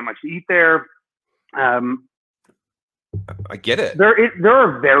cost that much to eat there? I get it. There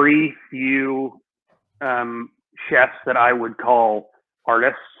are very few chefs that I would call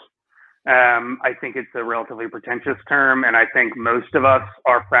artists. I think it's a relatively pretentious term, and I think most of us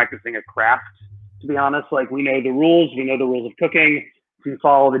are practicing a craft, to be honest. Like, we know the rules of cooking. If you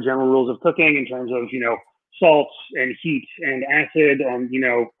follow the general rules of cooking in terms of, you know, salts and heat and acid and, you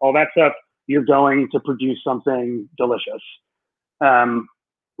know, all that stuff, you're going to produce something delicious. Rene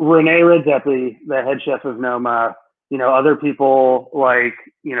Redzepi, the head chef of Noma, you know, other people like,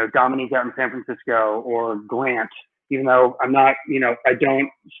 you know, Dominique out in San Francisco, or Grant, even though I'm not, you know, I don't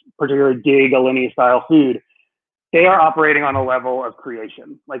particularly dig Alinea style food, they are operating on a level of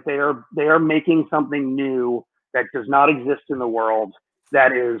creation. Like, they are making something new that does not exist in the world,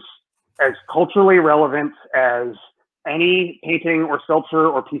 that is as culturally relevant as any painting or sculpture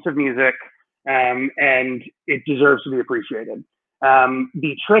or piece of music, and it deserves to be appreciated.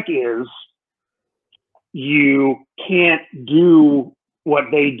 The trick is, you can't do what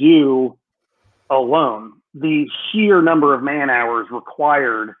they do alone. The sheer number of man hours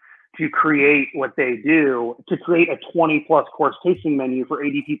required to create what they do, to create a 20+ course tasting menu for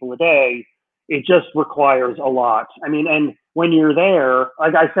 80 people a day, it just requires a lot. I mean, and when you're there,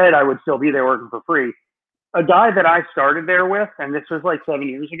 like I said, I would still be there working for free. A guy that I started there with, and this was like 7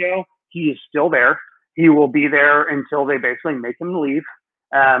 years ago, he is still there. He will be there until they basically make him leave.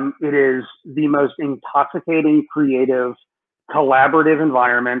 It is the most intoxicating, creative, collaborative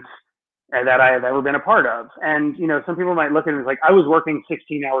environment that I have ever been a part of. And, you know, some people might look at it like, I was working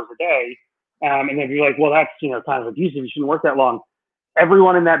 16 hours a day. And they'd be like, well, that's, you know, kind of abusive. You shouldn't work that long.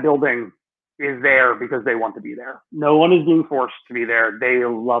 Everyone in that building is there because they want to be there. No one is being forced to be there. They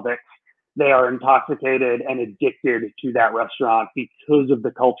love it. They are intoxicated and addicted to that restaurant because of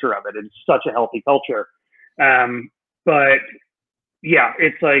the culture of it. It's such a healthy culture. But yeah,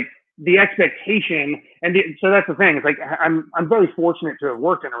 it's like the expectation, and so that's the thing. It's like, I'm very fortunate to have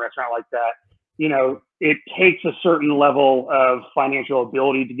worked in a restaurant like that. You know, it takes a certain level of financial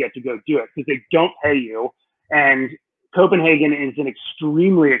ability to get to go do it, because they don't pay you. And Copenhagen is an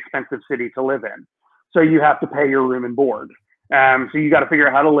extremely expensive city to live in. So you have to pay your room and board. So you got to figure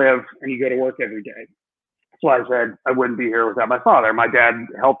out how to live, and you go to work every day. That's why I said I wouldn't be here without my father. My dad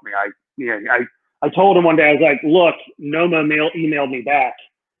helped me. I told him one day, I was like, look, Noma emailed me back.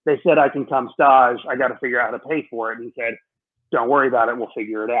 They said I can come stage. I got to figure out how to pay for it. And he said, don't worry about it. We'll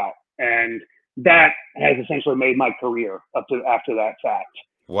figure it out. And that has essentially made my career up to after that fact.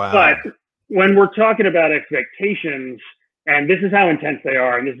 Wow. But when we're talking about expectations, and this is how intense they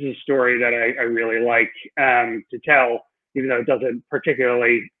are, and this is a story that I really like to tell, even though it doesn't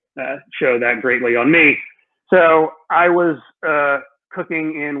particularly show that greatly on me. So I was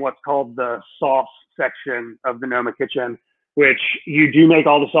cooking in what's called the sauce section of the Noma kitchen, which you do make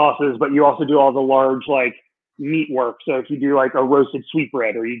all the sauces, but you also do all the large, like, meat work. So if you do like a roasted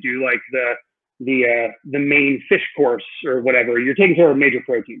sweetbread, or you do like the main fish course or whatever, you're taking care of major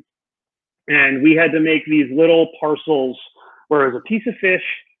protein. And we had to make these little parcels where it was a piece of fish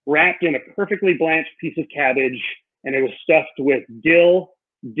wrapped in a perfectly blanched piece of cabbage, and it was stuffed with dill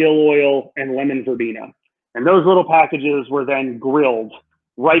oil, and lemon verbena. And those little packages were then grilled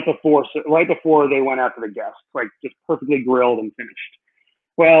right before they went out to the guests, like just perfectly grilled and finished.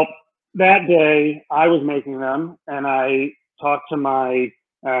 Well, that day I was making them, and I talked to my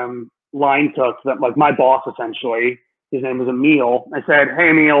line cook, that, like, my boss essentially. His name was Emil. I said, hey,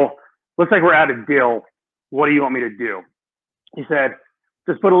 Emil, looks like we're out of dill. What do you want me to do? He said,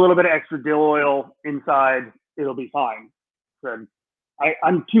 just put a little bit of extra dill oil inside. It'll be fine. I said,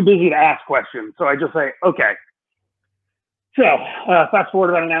 I'm too busy to ask questions. So I just say, okay. So fast forward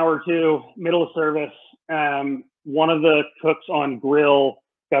about an hour or two, middle of service. One of the cooks on grill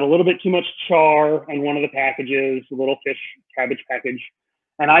got a little bit too much char on one of the packages, a little fish cabbage package.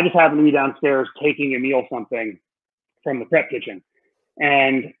 And I just happened to be downstairs taking Emil something from the prep kitchen.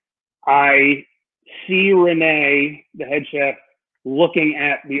 And I see Rene, the head chef, looking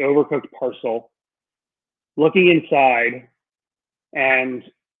at the overcooked parcel, looking inside, and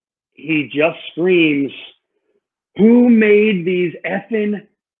he just screams, who made these effing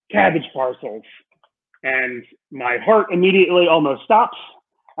cabbage parcels? And my heart immediately almost stops.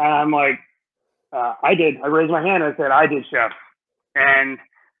 And I'm like, I did. I raised my hand and I said, I did, chef. And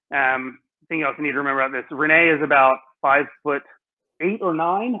Thing else I need to remember about this: Renee is about 5'8" or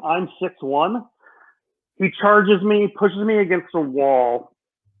 9. I'm 6'1". He charges me, pushes me against a wall,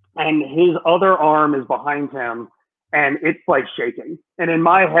 and his other arm is behind him, and it's like shaking. And in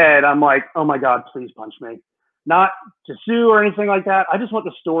my head, I'm like, oh my God, please punch me. Not to sue or anything like that. I just want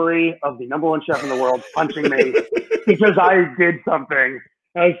the story of the number one chef in the world punching me because I did something.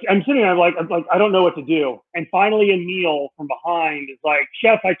 I'm sitting there like, I don't know what to do. And finally, Emil from behind is like,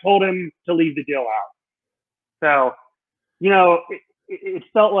 Chef, I told him to leave the deal out. So, you know, it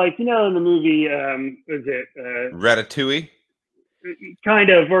felt like, you know, in the movie, is it Ratatouille?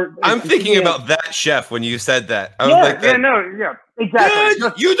 Kind of. Or I'm thinking about that chef when you said that. I was like,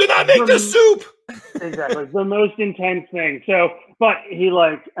 exactly. You do not make the soup. Exactly, the most intense thing. So, but he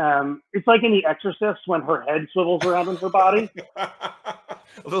like, it's like in The Exorcist when her head swivels around in her body. A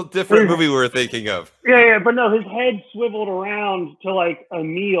little different movie we were thinking of. Yeah, but no, his head swiveled around to like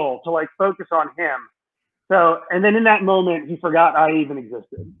Emil, to like focus on him. So, and then in that moment, he forgot I even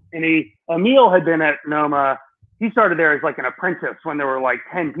existed. And Emil had been at Noma. He started there as like an apprentice when there were like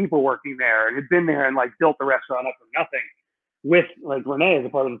 10 people working there, and had been there and like built the restaurant up from nothing with like Renee as a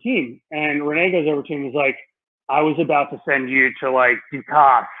part of the team. And Renee goes over to him and is like, I was about to send you to like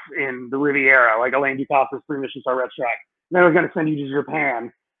Ducasse in the Riviera, like Alain Ducasse's 3 Michelin-star restaurant. And then I was going to send you to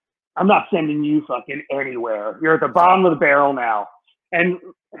Japan. I'm not sending you fucking anywhere. You're at the bottom of the barrel now. And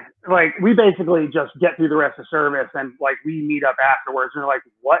like, we basically just get through the rest of service, and like we meet up afterwards and we're like,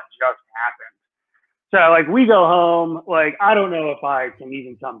 what just happened? So like we go home, like I don't know if I can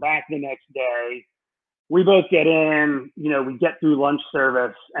even come back the next day. We both get in, you know, we get through lunch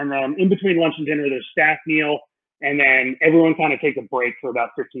service, and then in between lunch and dinner, there's staff meal, and then everyone kind of takes a break for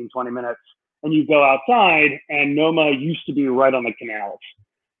about 15, 20 minutes, and you go outside, and Noma used to be right on the canals.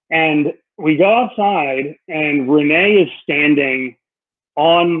 And we go outside, and Renee is standing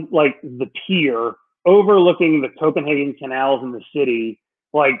on like the pier overlooking the Copenhagen canals in the city,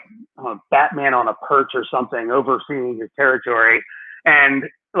 like Batman on a perch or something, overseeing his territory. And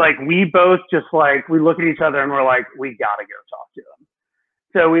like, we both just like, we look at each other and we're like, we gotta go talk to him.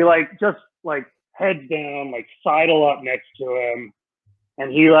 So we like, just like heads down, like sidle up next to him. And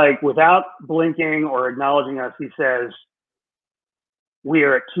he like, without blinking or acknowledging us, he says, we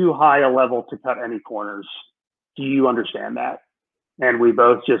are at too high a level to cut any corners. Do you understand that? And we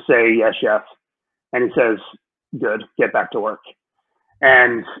both just say, yes, chef. And he says, good, get back to work.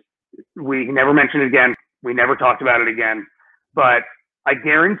 And we never mentioned it again. We never talked about it again. But I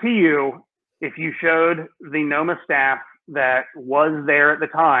guarantee you, if you showed the Noma staff that was there at the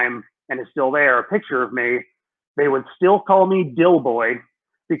time and is still there a picture of me, they would still call me Dill Boy,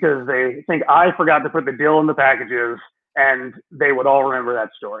 because they think I forgot to put the dill in the packages, and they would all remember that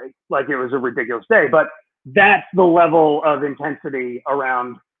story. Like it was a ridiculous day. But that's the level of intensity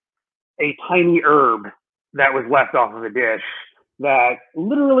around a tiny herb that was left off of a dish that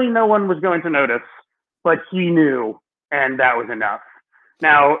literally no one was going to notice, but he knew, and that was enough.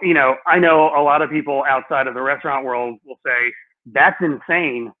 Now, you know, I know a lot of people outside of the restaurant world will say, that's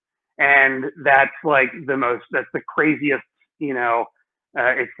insane. And that's like that's the craziest, you know,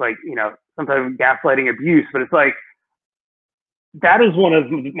 it's like, you know, sometimes gaslighting abuse, but it's like, that is one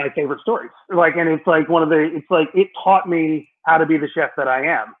of my favorite stories. Like, and it's like it's like, it taught me how to be the chef that I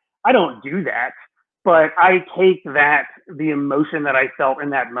am. I don't do that, but I take that, the emotion that I felt in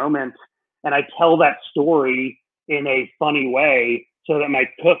that moment, and I tell that story in a funny way so that my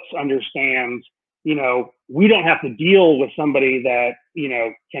cooks understand, you know, we don't have to deal with somebody that, you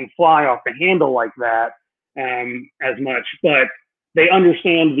know, can fly off the handle like that as much, but they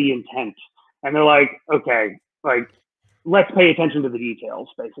understand the intent, and they're like, okay, like, let's pay attention to the details,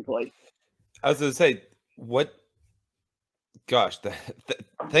 basically. I was going to say,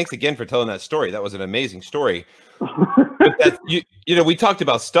 thanks again for telling that story. That was an amazing story. But you know, we talked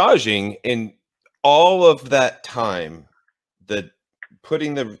about staging, and all of that time,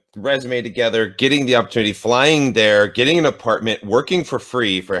 putting the resume together, getting the opportunity, flying there, getting an apartment, working for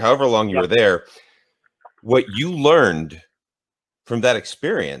free for however long you were there. What you learned from that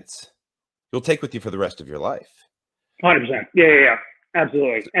experience, you'll take with you for the rest of your life. 100%. Yeah.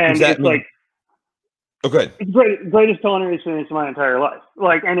 Absolutely. And it's like, oh, good. It's greatest culinary experience of my entire life.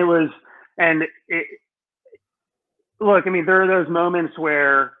 Like, and look, I mean, there are those moments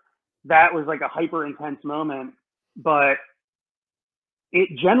where that was like a hyper intense moment, but it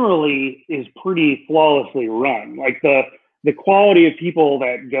generally is pretty flawlessly run. Like the quality of people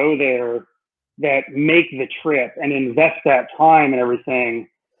that go there, that make the trip and invest that time and everything,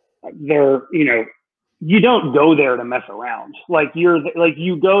 they're, you know, you don't go there to mess around. Like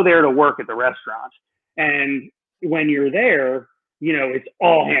you go there to work at the restaurant. And when you're there, you know, it's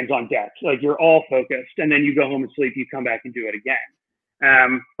all hands on deck. Like you're all focused, and then you go home and sleep. You come back and do it again.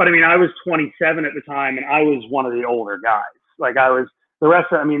 But I mean, I was 27 at the time, and I was one of the older guys. Like I was the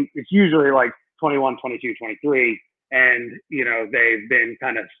rest of. I mean, it's usually like 21, 22, 23, and you know, they've been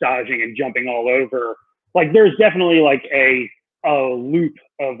kind of staging and jumping all over. Like there's definitely like a loop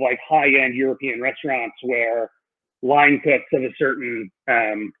of like high end European restaurants where line cooks of a certain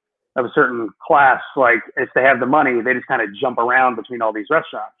class, like if they have the money, they just kind of jump around between all these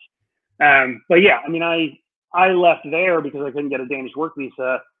restaurants. But yeah, I mean, I left there because I couldn't get a Danish work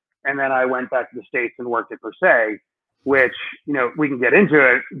visa, and then I went back to the States and worked at Per Se, which, you know, we can get into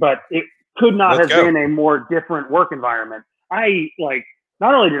it, but it could not have been a more different work environment. I like,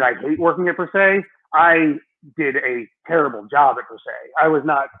 not only did I hate working at Per Se, I did a terrible job at Per Se. I was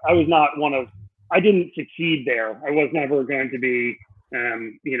not one of, I didn't succeed there. I was never going to be,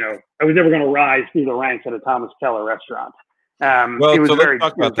 you know, I was never going to rise through the ranks at a Thomas Keller restaurant. Well, it was so very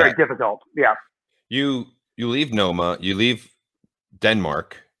difficult. Yeah. You leave Noma, you leave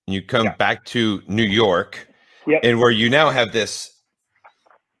Denmark, and you come back to New York, and where you now have this,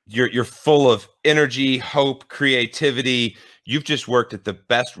 you're full of energy, hope, creativity. You've just worked at the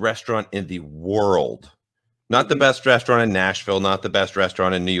best restaurant in the world. Not the best restaurant in Nashville, not the best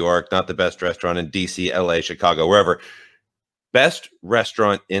restaurant in New York, not the best restaurant in DC, LA, Chicago, wherever. Best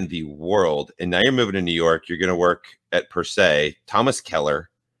restaurant in the world. And now you're moving to New York. You're going to work at Per Se. Thomas Keller,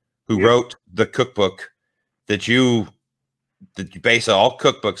 who wrote the cookbook that you base all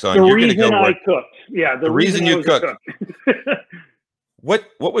cookbooks on. You're going to go work. I cooked. Yeah, the reason you cooked. What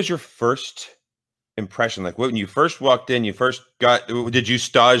was your first impression? Like when you first walked in, did you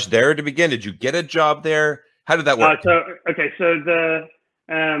stage there to begin? Did you get a job there? How did that work? So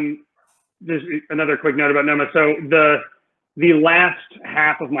there's another quick note about Noma. So the last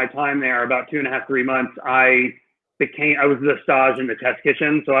half of my time there, about 2.5, 3 months, I was the stage in the test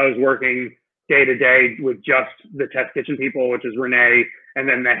kitchen. So I was working day to day with just the test kitchen people, which is Renee, and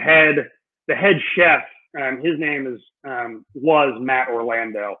then the head chef. His name was Matt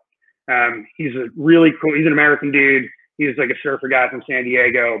Orlando. He's a really cool. He's an American dude. He's like a surfer guy from San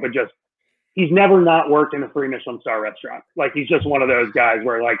Diego, but just he's never not worked in a 3 Michelin star restaurant. Like he's just one of those guys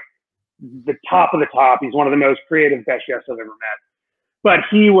where like the top of the top. He's one of the most creative best chefs I've ever met. But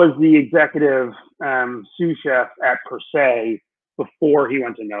he was the executive sous chef at Per Se before he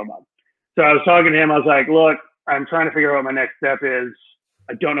went to Noma. So I was talking to him. I was like, look, I'm trying to figure out what my next step is.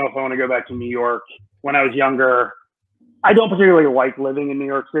 I don't know if I want to go back to New York. When I was younger, I don't particularly like living in New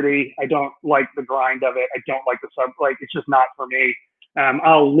York City. I don't like the grind of it. I don't like it's just not for me.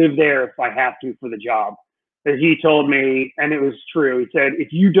 I'll live there if I have to for the job. As he told me, and it was true, he said,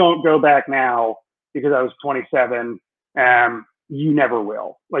 if you don't go back now, because I was 27, you never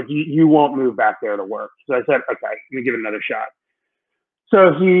will. Like you won't move back there to work. So I said, okay, let me give it another shot.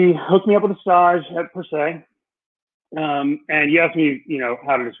 So he hooked me up with a stage at Per Se. And you asked me, you know,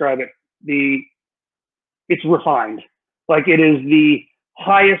 how to describe it. It's refined. Like it is the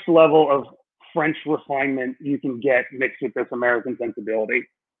highest level of French refinement you can get mixed with this American sensibility.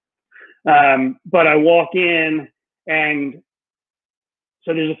 But I walk in, and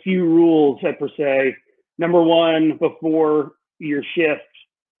so there's a few rules at Per Se. Number one, before your shift,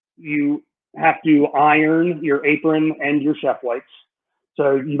 you have to iron your apron and your chef whites.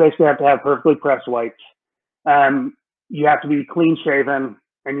 So you basically have to have perfectly pressed whites. You have to be clean shaven,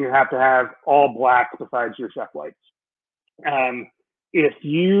 and you have to have all black besides your chef whites. If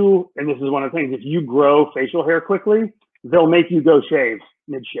you, and this is one of the things, if you grow facial hair quickly, they'll make you go shave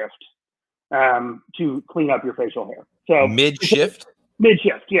mid-shift to clean up your facial hair. So mid-shift?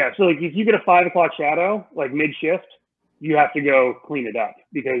 Mid-shift, yeah. So like if you get a 5 o'clock shadow, like mid-shift, you have to go clean it up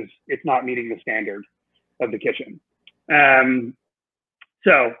because it's not meeting the standard of the kitchen.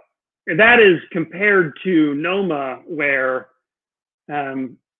 So that is compared to Noma, where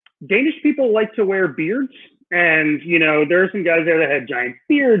Danish people like to wear beards. And, you know, there are some guys there that had giant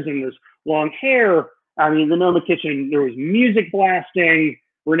beards and this long hair. I mean, the Noma kitchen, there was music blasting.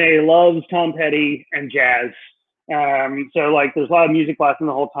 Renee loves Tom Petty and jazz. So, like, there's a lot of music blasting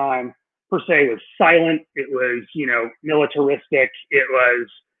the whole time. Per Se was silent. It was, you know, militaristic. It was,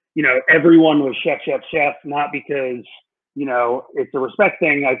 you know, everyone was chef, chef, chef, not because, you know, it's a respect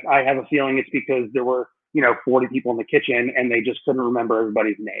thing. I have a feeling it's because there were, you know, 40 people in the kitchen and they just couldn't remember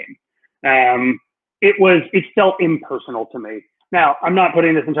everybody's name. It felt impersonal to me. Now, I'm not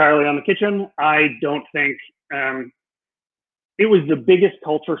putting this entirely on the kitchen. I don't think it was the biggest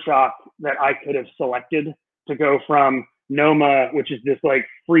culture shock that I could have selected to go from Noma, which is this like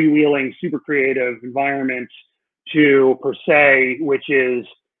freewheeling, super creative environment, to Per Se, which is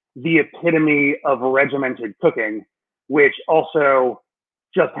the epitome of regimented cooking. which also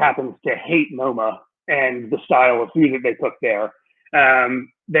just happens to hate Noma and the style of food that they cook there.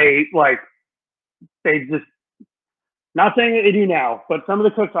 They just, not saying that they do now, but some of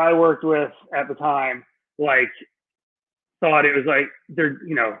the cooks I worked with at the time, like, thought it was like, they're,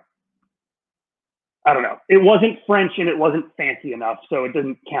 you know, I don't know. It wasn't French and it wasn't fancy enough, so it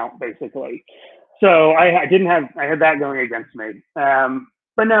didn't count, basically. So I had that going against me.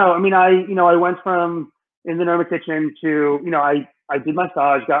 But no, I mean, I went from in the Noma kitchen to, you know, I did my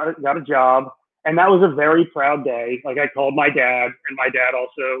stage, got a job, and that was a very proud day. Like, I called my dad, and my dad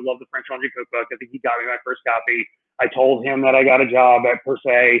also loved the French Laundry Cookbook. I think he got me my first copy. I told him that I got a job at Per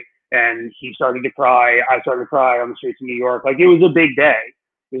Se, and he started to cry. I started to cry on the streets of New York. Like, it was a big day.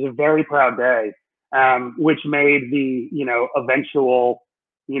 It was a very proud day, which made the, you know, eventual,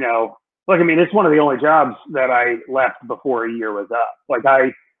 you know, like, I mean, it's one of the only jobs that I left before a year was up. Like,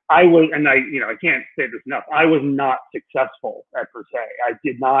 I was, and you know, I can't say this enough, I was not successful at Per Se. I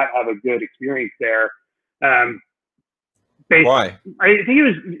did not have a good experience there. Why? I think it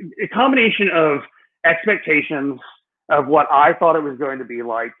was a combination of expectations of what I thought it was going to be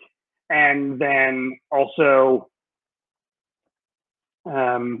like, and then also,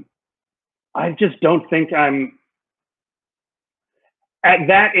 I just don't think I'm at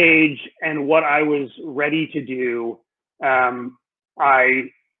that age and what I was ready to do.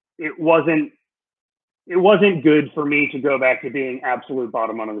 It wasn't good for me to go back to being absolute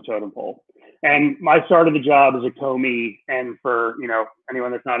bottom on the totem pole. And I started the job as a commis, and for, you know,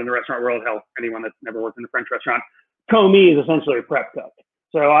 anyone that's not in the restaurant world, hell, anyone that's never worked in a French restaurant, commis is essentially a prep cook.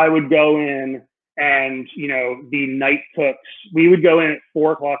 So I would go in, and, you know, the night cooks, we would go in at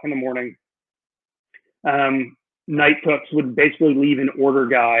 4:00 in the morning. Night cooks would basically leave an order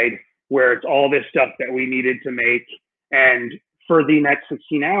guide where it's all this stuff that we needed to make. And for the next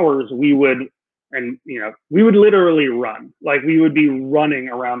 16 hours, we would literally run. Like, we would be running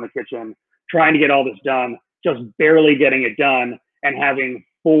around the kitchen, trying to get all this done, just barely getting it done, and having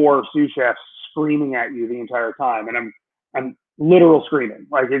 4 sous chefs screaming at you the entire time. And I'm literal screaming.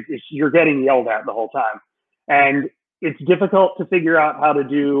 Like, you're getting yelled at the whole time. And it's difficult to figure out how to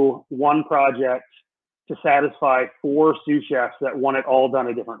do one project to satisfy 4 sous chefs that want it all done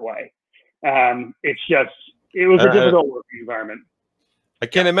a different way. It was a difficult working environment. I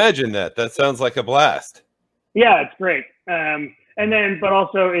can't imagine that. That sounds like a blast. Yeah, it's great. But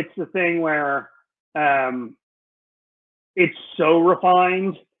also it's the thing where it's so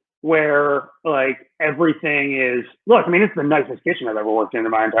refined, where, like, everything is, look, I mean, it's the nicest kitchen I've ever worked in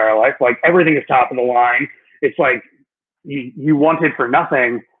my entire life. Like, everything is top of the line. It's like you want it for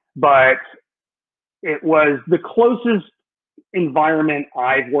nothing, but it was the closest environment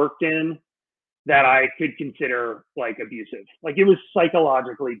I've worked in that I could consider, like, abusive. Like, it was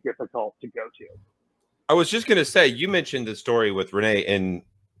psychologically difficult to go to. I was just going to say, you mentioned the story with Renee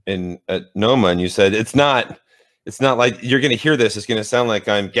in Noma, and you said it's not like you're going to hear this. It's going to sound like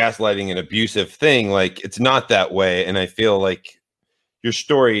I'm gaslighting an abusive thing. Like, it's not that way. And I feel like your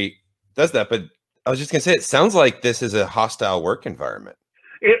story does that. But I was just going to say, it sounds like this is a hostile work environment.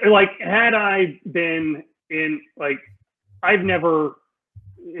 Like, had I been in, like, I've never,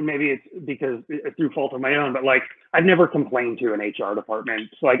 maybe it's because it's through fault of my own, but, like, I've never complained to an HR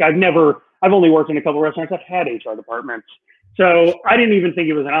department. Like, I've only worked in a couple of restaurants I've had HR departments. So I didn't even think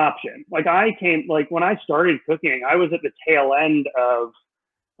it was an option. Like, when I started cooking, I was at the tail end of,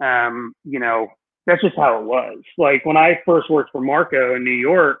 you know, that's just how it was. Like, when I first worked for Marco in New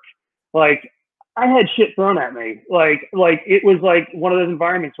York, like, I had shit thrown at me. Like it was like one of those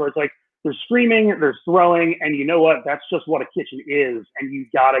environments where it's like, there's screaming, there's throwing, and you know what? That's just what a kitchen is, and you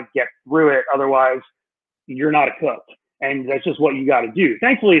gotta get through it. Otherwise, you're not a cook, and that's just what you got to do.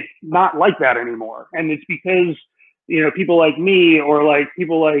 Thankfully, it's not like that anymore, and it's because, you know, people like me, or like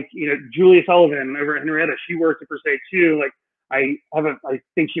people like, you know, Julia Sullivan over at Henrietta, she worked at Per Se too. Like, I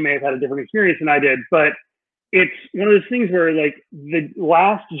think she may have had a different experience than I did, but it's one of those things where, like, the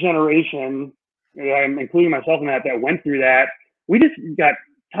last generation, I'm including myself in that went through that, we just got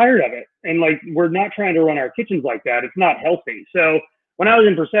tired of it. And, like, we're not trying to run our kitchens like that. It's not healthy. So when I was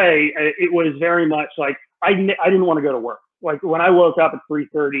in Per Se, it was very much like, I didn't want to go to work. Like, when I woke up at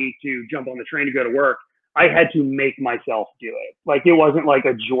 3:30 to jump on the train to go to work, I had to make myself do it. Like, it wasn't like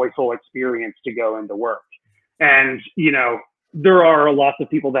a joyful experience to go into work. And, you know, there are lots of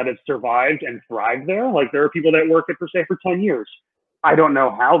people that have survived and thrived there. Like, there are people that work at Per Se for 10 years. I don't know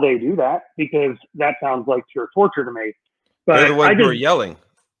how they do that, because that sounds like pure torture to me. But they're the ones who are yelling.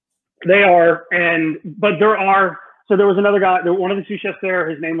 They are. But there was another guy, one of the sous chefs there,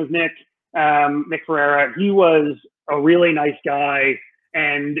 his name was Nick Ferreira. He was a really nice guy.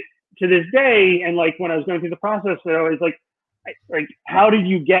 And to this day, and like when I was going through the process, I was like, how did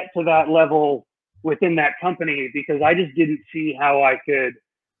you get to that level within that company? Because I just didn't see how I could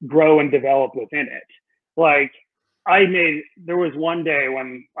grow and develop within it. Like there was one day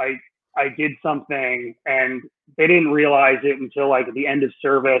when I did something and they didn't realize it until like at the end of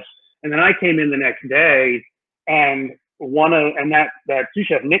service. And then I came in the next day, and that sous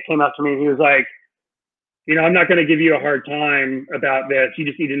chef, Nick, came up to me and he was like, I'm not going to give you a hard time about this. You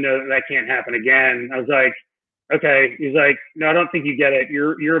just need to know that can't happen again. I was like, okay. He's like, no, I don't think you get it.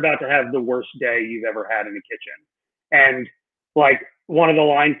 You're about to have the worst day you've ever had in the kitchen. And like one of the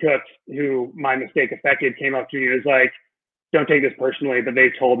line cooks who my mistake affected came up to me and was like, don't take this personally, but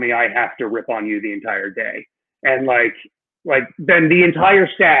they told me I have to rip on you the entire day. And like then the entire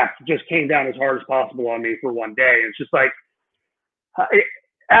staff just came down as hard as possible on me for one day. It's just like,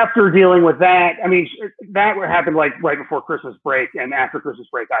 after dealing with that, I mean, that happened like right before Christmas break, and after Christmas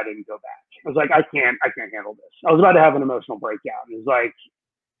break, I didn't go back. I was like, I can't handle this. I was about to have an emotional breakdown. It was like,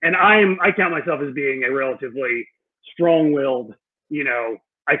 and I count myself as being a relatively strong-willed,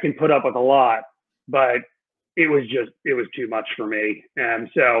 I can put up with a lot, but it was too much for me. And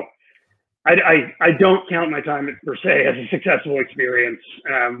so I don't count my time per se as a successful experience,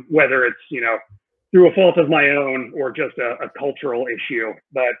 whether it's, through a fault of my own or just a cultural issue.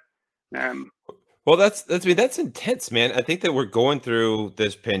 But well, that's intense, man. I think that we're going through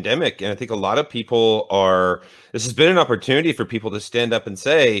this pandemic, and I think a lot of people this has been an opportunity for people to stand up and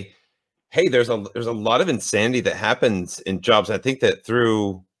say, hey, there's a lot of insanity that happens in jobs. I think that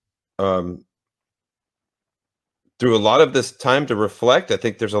through a lot of this time to reflect, I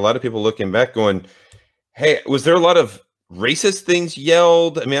think there's a lot of people looking back going, hey, was there a lot of racist things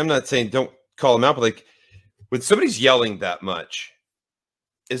yelled? I mean, I'm not saying don't call them out, but like when somebody's yelling that much,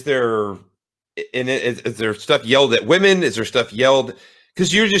 is there stuff yelled at women? Is there stuff yelled?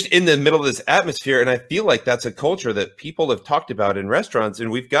 Because you're just in the middle of this atmosphere. And I feel like that's a culture that people have talked about in restaurants, and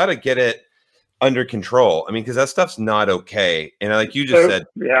we've got to get it under control. I mean, because that stuff's not okay. And like you just said,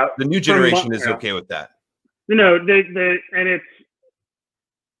 yeah, the new generation is okay with that. And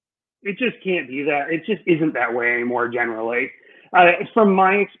it just can't be that. It just isn't that way anymore generally. From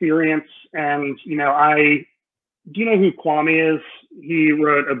my experience, and do you know who Kwame is? He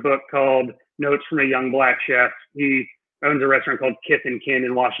wrote a book called Notes from a Young Black Chef. He owns a restaurant called Kith and Kin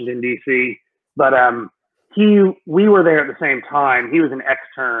in Washington, D.C. But we were there at the same time. He was an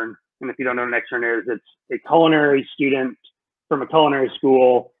extern, and if you don't know what an extern is, it's a culinary student from a culinary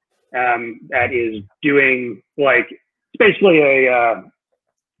school that is doing like it's basically an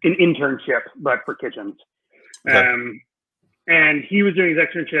internship, but for kitchens. Okay. And he was doing his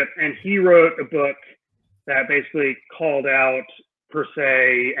externship, and he wrote a book that basically called out Per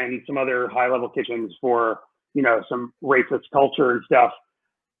Se and some other high-level kitchens for, some racist culture and stuff.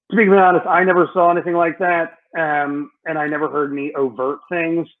 To be honest, I never saw anything like that, and I never heard any overt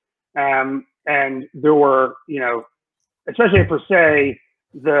things. And there were, especially at Per Se,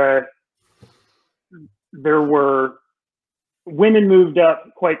 there were women moved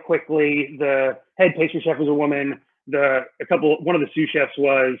up quite quickly. The head pastry chef was a woman. One of the sous chefs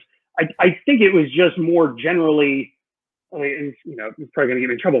was. I think it was just more generally, it's probably going to get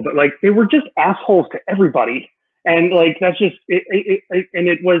me in trouble, but like they were just assholes to everybody, and like that's just it. And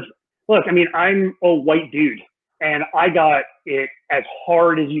it was, look, I mean, I'm a white dude, and I got it as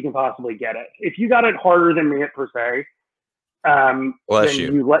hard as you can possibly get it. If you got it harder than me at Per Se, bless then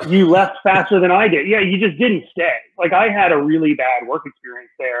you. You left faster than I did. Yeah, you just didn't stay. Like I had a really bad work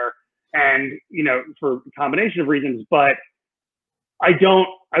experience there, and for a combination of reasons, but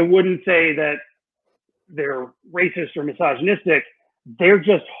I wouldn't say that they're racist or misogynistic. They're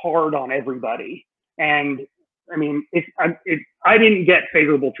just hard on everybody. And I mean, I didn't get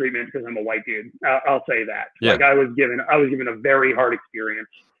favorable treatment because I'm a white dude. I'll say that. Yeah. Like I was given a very hard experience,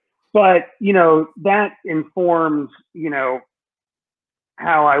 but that informs,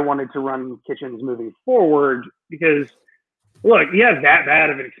 how I wanted to run kitchens moving forward, because look, you have that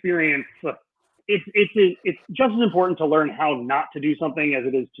bad of an experience. Look, it's just as important to learn how not to do something as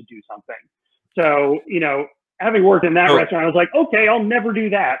it is to do something. So, having worked in that restaurant, I was like, okay, I'll never do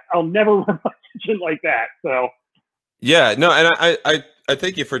that. I'll never run my kitchen like that. So, yeah, no, and I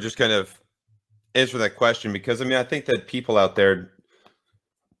thank you for just kind of answering that question, because I mean, I think that people out there,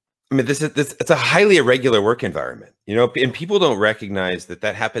 I mean, it's a highly irregular work environment, and people don't recognize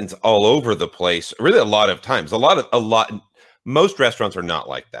that happens all over the place. Really, a lot of times, most restaurants are not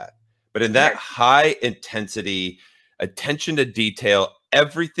like that. But in that high intensity, attention to detail,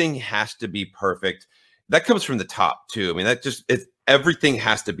 everything has to be perfect. That comes from the top too. I mean, everything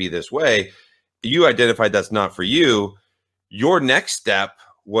has to be this way. You identified that's not for you. Your next step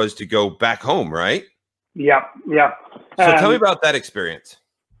was to go back home, right? Yep. So tell me about that experience.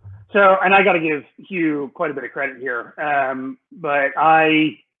 So, and I got to give Hugh quite a bit of credit here. But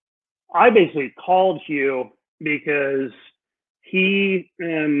I basically called Hugh because he,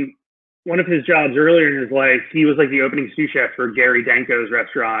 one of his jobs earlier in his life, he was like the opening sous chef for Gary Danko's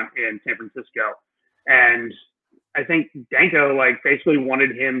restaurant in San Francisco. And I think Danko like basically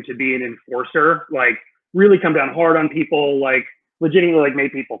wanted him to be an enforcer, like really come down hard on people, like legitimately like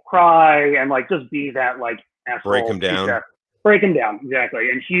make people cry and like just be that like asshole. Break them down. Chef. Break him down, exactly.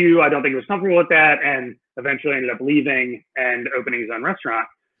 And Hugh, I don't think he was comfortable with that, and eventually ended up leaving and opening his own restaurant.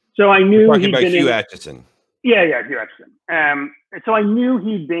 So I knew he'd been Hugh Acheson. Yeah, Hugh Acheson. And so I knew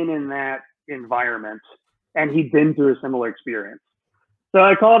he'd been in that environment, and he'd been through a similar experience. So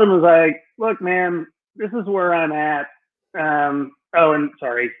I called him and was like, "Look, man, this is where I'm at." Oh, and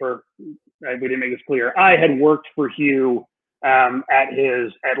sorry we didn't make this clear. I had worked for Hugh at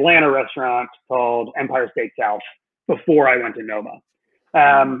his Atlanta restaurant called Empire State South before I went to Noma.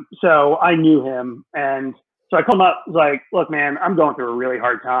 So I knew him. And so I called him up, was like, "Look, man, I'm going through a really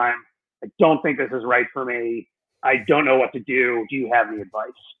hard time. I don't think this is right for me. I don't know what to do. Do you have any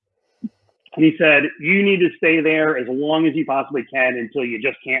advice?" And he said, "You need to stay there as long as you possibly can until you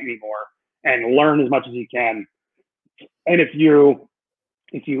just can't anymore and learn as much as you can. And if you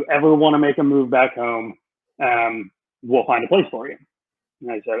ever want to make a move back home, we'll find a place for you."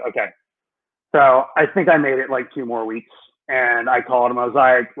 And I said, "Okay." So I think I made it like 2 more weeks, and I called him. I was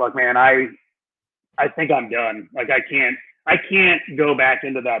like, "Look, man, I think I'm done. Like I can't go back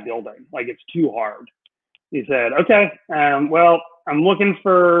into that building. Like it's too hard." He said, "Okay, well, I'm looking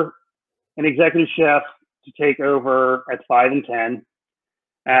for an executive chef to take over at 5 and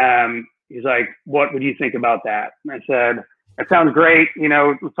 10. He's like, "What would you think about that?" And I said, "That sounds great. You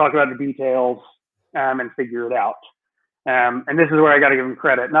know, let's talk about the details and figure it out." And this is where I got to give him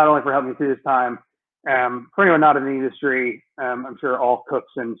credit, not only for helping me through this time. For anyone not in the industry, I'm sure all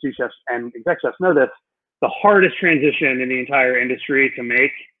cooks and sous chefs and exec chefs know this. The hardest transition in the entire industry to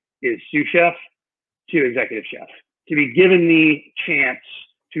make is sous chef to executive chef. To be given the chance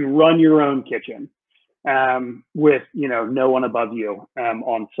to run your own kitchen with no one above you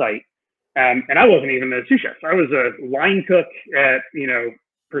on site. And I wasn't even a sous chef. I was a line cook at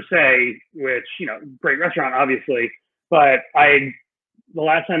Per Se, which great restaurant obviously. But the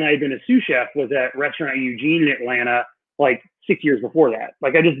last time I had been a sous chef was at Restaurant Eugene in Atlanta, like 6 years before that.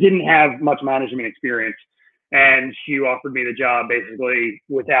 Like I just didn't have much management experience, and she offered me the job basically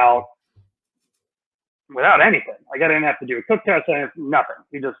without anything. Like I didn't have to do a cook test, nothing.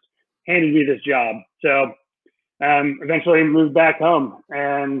 He just handed me this job. So eventually moved back home,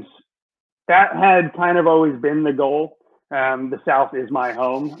 and that had kind of always been the goal. The South is my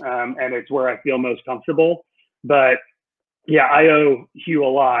home, and it's where I feel most comfortable. But yeah, I owe Hugh a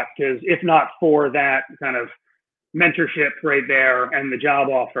lot, because if not for that kind of mentorship right there and the job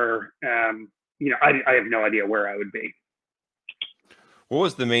offer, I have no idea where I would be. What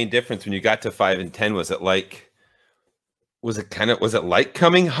was the main difference when you got to 5 and 10? Was it like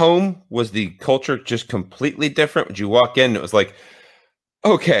coming home? Was the culture just completely different? Would you walk in and it was like,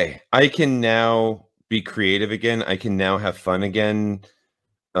 okay, I can now be creative again. I can now have fun again.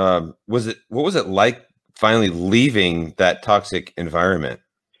 What was it like finally leaving that toxic environment?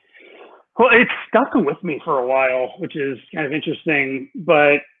 Well, it stuck with me for a while, which is kind of interesting.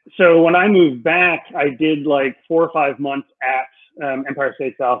 But so when I moved back, I did like 4 or 5 months at Empire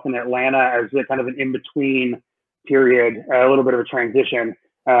State South in Atlanta as a kind of an in-between period, a little bit of a transition.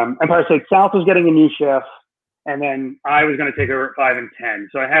 Empire State South was getting a new chef, and then I was going to take over at 5 and 10.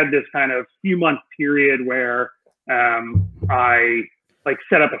 So I had this kind of few month period where I like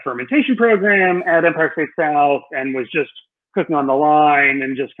set up a fermentation program at Empire State South and was just cooking on the line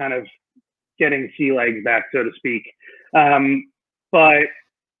and just kind of getting sea legs back, so to speak. But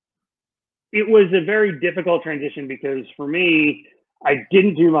it was a very difficult transition because for me, I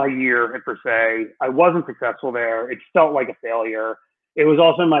didn't do my year at Per Se. I wasn't successful there. It felt like a failure. It was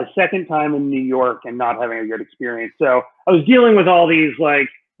also my second time in New York and not having a good experience. So I was dealing with all these like,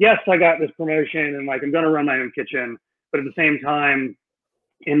 yes, I got this promotion and like I'm going to run my own kitchen, but at the same time,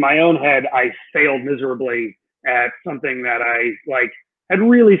 in my own head, I failed miserably at something that I like had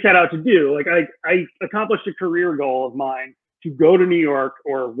really set out to do. Like I accomplished a career goal of mine to go to New York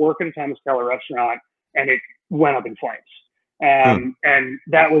or work at a Thomas Keller restaurant, and it went up in flames. And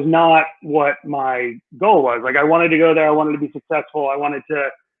that was not what my goal was. Like I wanted to go there. I wanted to be successful. I wanted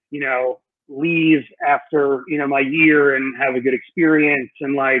to, leave after, my year and have a good experience.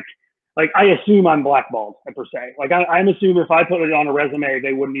 And like I assume I'm blackballed at Per Se. Like I'm assuming if I put it on a resume,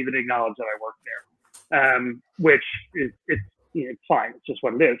 they wouldn't even acknowledge that I worked there. Which is, fine. It's just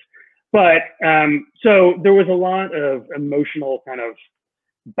what it is. But so there was a lot of emotional kind of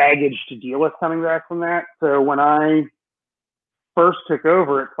baggage to deal with coming back from that. So when I first took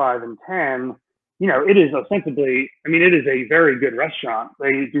over at 5 and 10, it is ostensibly, it is a very good restaurant.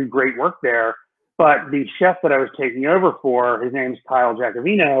 They do great work there. But the chef that I was taking over for, his name's Kyle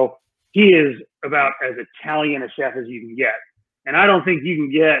Giacovino, he is about as Italian a chef as you can get. And I don't think you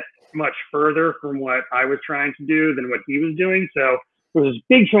can get much further from what I was trying to do than what he was doing. So there was this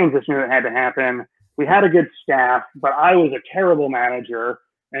big transition that had to happen. We had a good staff, but I was a terrible manager.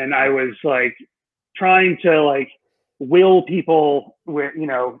 And I was like trying to like will people with,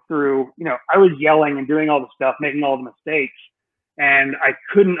 through, I was yelling and doing all the stuff, making all the mistakes. And I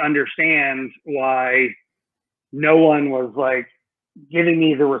couldn't understand why no one was like giving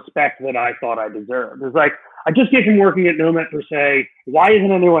me the respect that I thought I deserved. It's like, I just came from working at Nomad per se. Why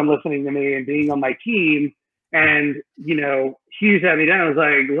isn't anyone listening to me and being on my team? And, Hugh sat me down. I was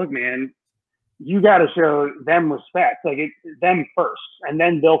like, look, man, you got to show them respect, like them first, and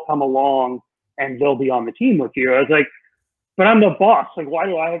then they'll come along and they'll be on the team with you. I was like, but I'm the boss. Like, why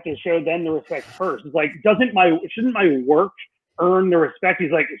do I have to show them the respect first? It's like, shouldn't my work earn the respect?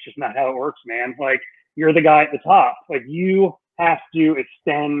 He's like, it's just not how it works, man. Like, you're the guy at the top. Like, you have to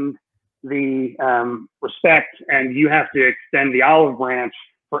extend the respect, and you have to extend the olive branch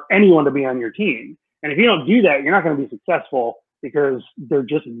for anyone to be on your team. And if you don't do that, you're not going to be successful, because they're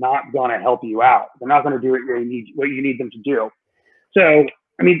just not going to help you out. They're not going to do what you need them to do. So,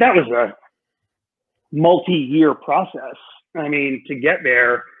 that was a multi-year process, to get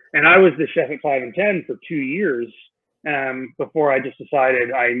there. And I was the chef at 5 and 10 for 2 years before I just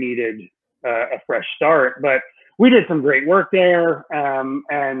decided I needed a fresh start. But we did some great work there,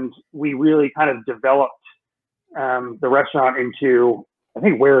 and we really kind of developed the restaurant into, I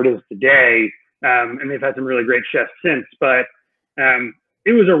think, where it is today. And they've had some really great chefs since. But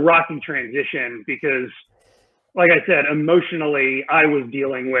it was a rocky transition because, like I said, emotionally, I was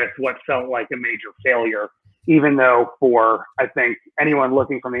dealing with what felt like a major failure, even though for, I think, anyone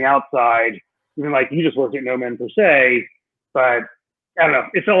looking from the outside, even like you just worked at Nomad per se, but I don't know,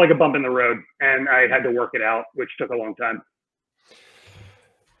 it felt like a bump in the road, and I had to work it out, which took a long time.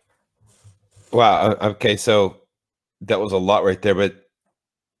 Wow. Okay. So that was a lot right there, but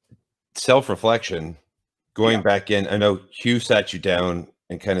self-reflection, going back in, I know Hugh sat you down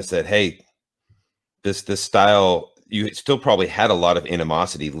and kind of said, hey, this style, you still probably had a lot of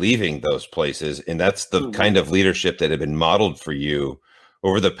animosity leaving those places. And that's the kind of leadership that had been modeled for you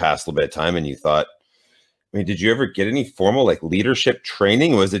over the past little bit of time. And you thought, did you ever get any formal like leadership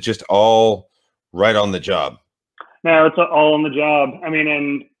training? Or was it just all right on the job? No, it's all on the job. And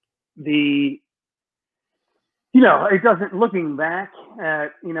it doesn't, looking back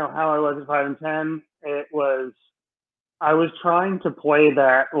at, how I was at 5 and 10, I was trying to play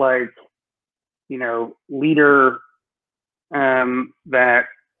that like, leader, that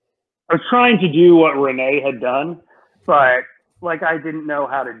I was trying to do what Renee had done, but like, I didn't know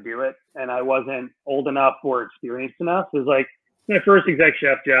how to do it, and I wasn't old enough or experienced enough. It was like my first exec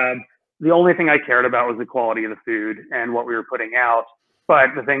chef job. The only thing I cared about was the quality of the food and what we were putting out.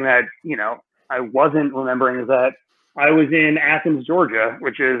 But the thing that, I wasn't remembering is that I was in Athens, Georgia,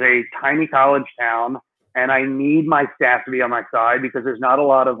 which is a tiny college town, and I need my staff to be on my side because there's not a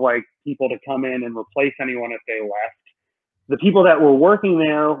lot of like people to come in and replace anyone if they left. The people that were working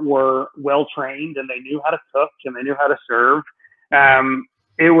there were well trained, and they knew how to cook and they knew how to serve.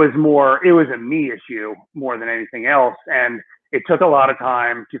 It was a me issue more than anything else, and it took a lot of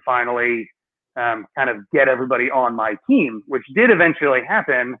time to finally kind of get everybody on my team, which did eventually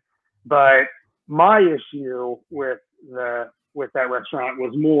happen. But my issue with that restaurant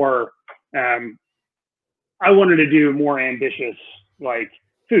was more, I wanted to do more ambitious like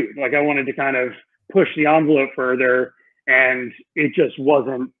food. Like, I wanted to kind of push the envelope further, and it just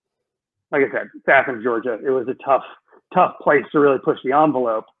wasn't, like I said, it's Athens, Georgia. It was a tough place to really push the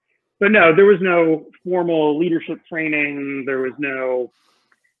envelope. But no, there was no formal leadership training. There was no,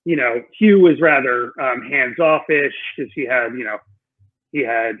 Hugh was rather hands-off-ish because he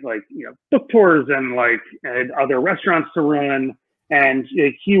had like, book tours and like had other restaurants to run. And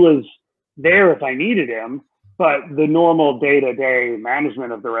he was there if I needed him, but the normal day-to-day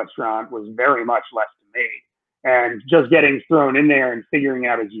management of the restaurant was very much left to me. And just getting thrown in there and figuring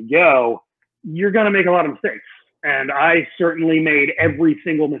out as you go, you're going to make a lot of mistakes. And I certainly made every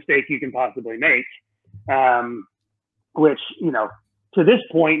single mistake you can possibly make, which, to this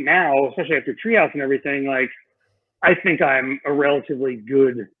point now, especially after Treehouse and everything, like, I think I'm a relatively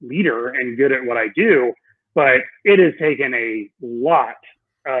good leader and good at what I do, but it has taken a lot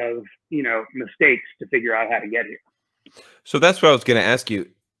of, mistakes to figure out how to get here. So that's what I was going to ask you.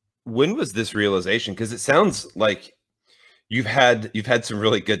 When was this realization? Because it sounds like you've had some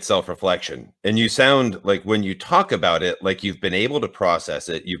really good self-reflection, and you sound like when you talk about it, like you've been able to process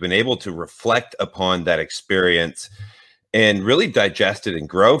it, you've been able to reflect upon that experience and really digest it and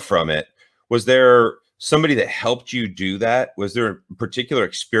grow from it. Was there somebody that helped you do that? Was there a particular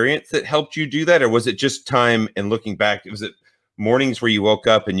experience that helped you do that? Or was it just time and looking back? Was it mornings where you woke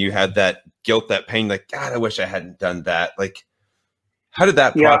up and you had that guilt, that pain, like, God, I wish I hadn't done that? Like, how did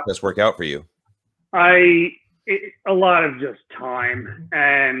that Yeah, process work out for you? a lot of just time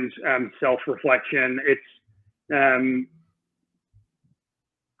and self-reflection.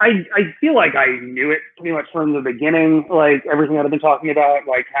 I feel like I knew it pretty much from the beginning, like everything that I've been talking about,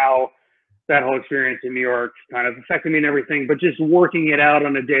 like how that whole experience in New York kind of affected me and everything, but just working it out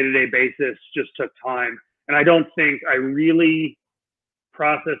on a day-to-day basis just took time. And I don't think I really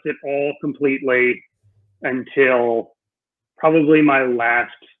processed it all completely until probably my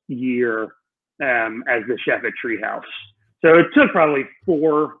last year as the chef at Treehouse. So it took probably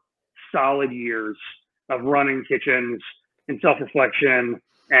 4 solid years of running kitchens and self-reflection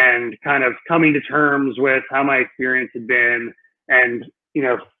and kind of coming to terms with how my experience had been, and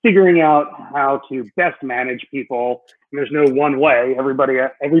figuring out how to best manage people. And there's no one way.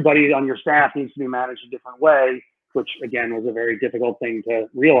 Everybody on your staff needs to be managed a different way, which again was a very difficult thing to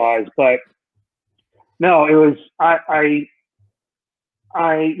realize. But no, it was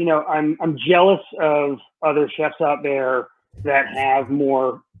I'm jealous of other chefs out there that have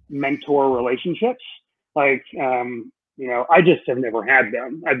more mentor relationships. Like, I just have never had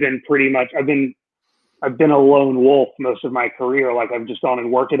them. I've been a lone wolf most of my career. Like, I've just gone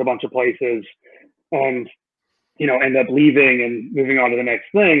and worked at a bunch of places and, end up leaving and moving on to the next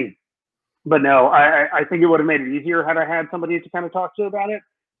thing. But no, I think it would have made it easier had I had somebody to kind of talk to about it.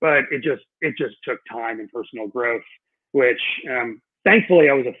 But it just took time and personal growth, which, thankfully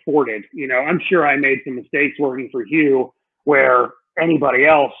I was afforded. I'm sure I made some mistakes working for Hugh where anybody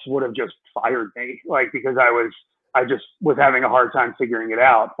else would have just fired me, like, because I just was having a hard time figuring it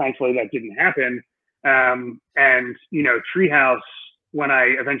out. Thankfully that didn't happen. And Treehouse, when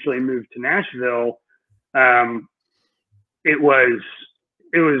I eventually moved to Nashville, it was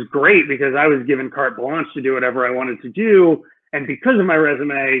great because I was given carte blanche to do whatever I wanted to do. And because of my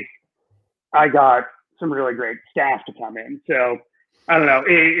resume, I got some really great staff to come in. So I don't know.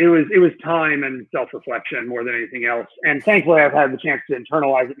 It was time and self-reflection more than anything else. And thankfully, I've had the chance to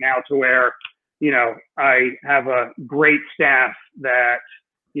internalize it now to where, I have a great staff that,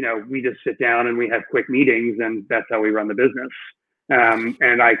 we just sit down and we have quick meetings, and that's how we run the business.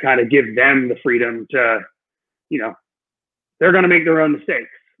 And I kind of give them the freedom to, they're going to make their own mistakes.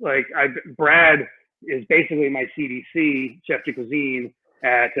 Like, Brad is basically my CDC, chef de cuisine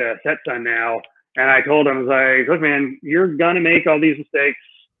at Set Sun now. And I told him, I was like, look, man, you're going to make all these mistakes.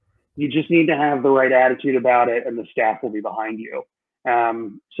 You just need to have the right attitude about it, and the staff will be behind you.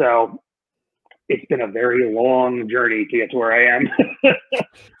 So it's been a very long journey to get to where I am.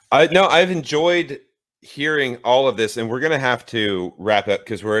 I've enjoyed hearing all of this, and we're going to have to wrap up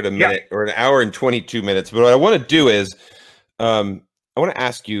because we're at a minute or an hour and 22 minutes. But what I want to do is I want to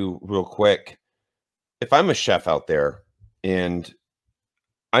ask you real quick, if I'm a chef out there and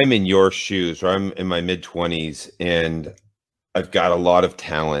I'm in your shoes, or I'm in my mid-20s and I've got a lot of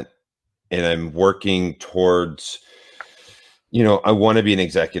talent and I'm working towards, I want to be an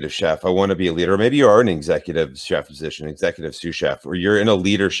executive chef. I want to be a leader. Or maybe you are an executive chef position, executive sous chef, or you're in a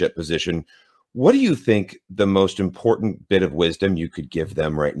leadership position. What do you think the most important bit of wisdom you could give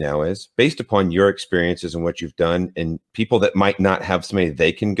them right now is, based upon your experiences and what you've done, and people that might not have somebody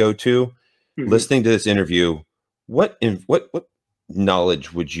they can go to, listening to this interview, what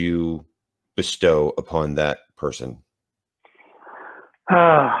knowledge would you bestow upon that person?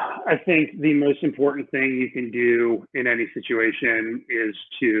 I think the most important thing you can do in any situation is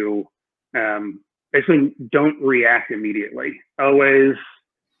to basically don't react immediately. Always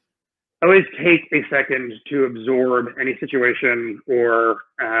take a second to absorb any situation or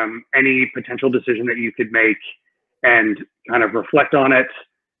any potential decision that you could make, and kind of reflect on it,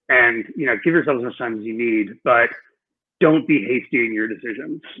 and give yourself as much time as you need, but don't be hasty in your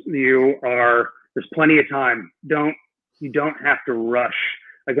decisions. There's plenty of time. You don't have to rush.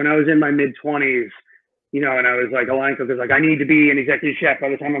 Like, when I was in my mid-20s, and I was like, a line cook was like, I need to be an executive chef by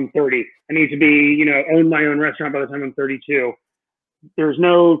the time I'm 30. I need to be, own my own restaurant by the time I'm 32. There's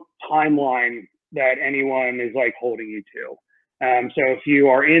no timeline that anyone is like holding you to. So if you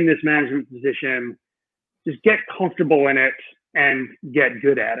are in this management position, just get comfortable in it and get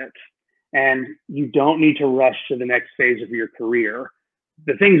good at it. And you don't need to rush to the next phase of your career.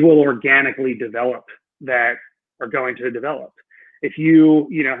 The things will organically develop that are going to develop. If you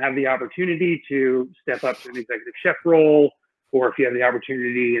have the opportunity to step up to an executive chef role, or if you have the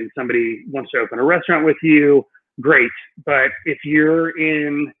opportunity and somebody wants to open a restaurant with you, great. But if you're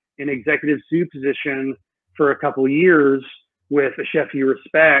in an executive sous position for a couple of years with a chef you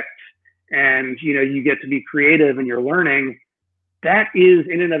respect, and you get to be creative and you're learning, that is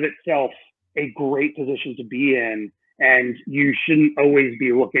in and of itself a great position to be in, and you shouldn't always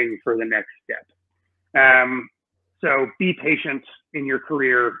be looking for the next step. So be patient in your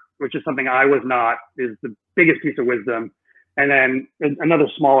career, which is something I was not, is the biggest piece of wisdom. And then another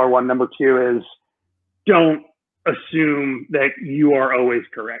smaller one, number 2, is don't assume that you are always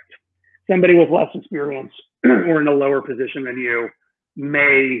correct. Somebody with less experience or in a lower position than you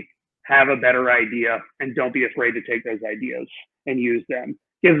may have a better idea, and don't be afraid to take those ideas and use them.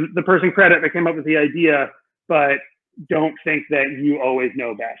 Give the person credit that came up with the idea, but don't think that you always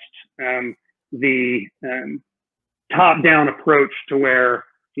know best. The top-down approach to where,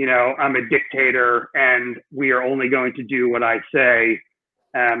 I'm a dictator and we are only going to do what I say,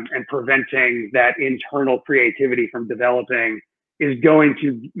 and preventing that internal creativity from developing, is going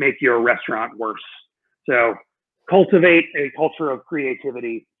to make your restaurant worse. So cultivate a culture of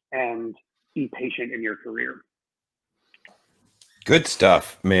creativity and be patient in your career. Good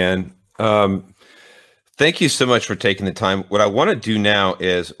stuff, man. Thank you so much for taking the time. What I want to do now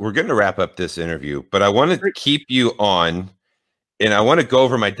is we're going to wrap up this interview, but I want to keep you on, and I want to go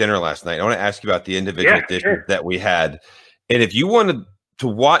over my dinner last night. I want to ask you about the individual dishes that we had. And if you wanted to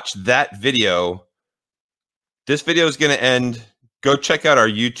watch that video, this video is going to end. Go check out our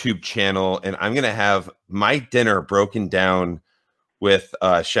YouTube channel, and I'm going to have my dinner broken down with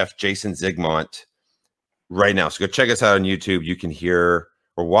Chef Jason Zygmunt right now. So go check us out on YouTube. You can hear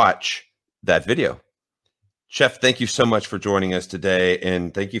or watch that video. Chef, thank you so much for joining us today,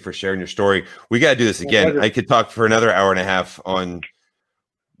 and thank you for sharing your story. We got to do this again. I could talk for another hour and a half on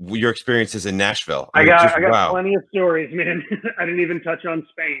your experiences in Nashville. I got plenty of stories, man. I didn't even touch on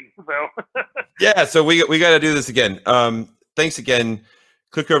Spain. So yeah, so we got to do this again. Thanks again.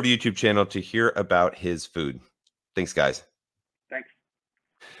 Click over to the YouTube channel to hear about his food. Thanks, guys. Thanks.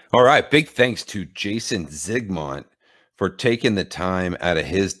 All right. Big thanks to Jason Zygmunt for taking the time out of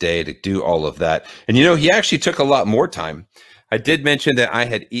his day to do all of that. And, he actually took a lot more time. I did mention that I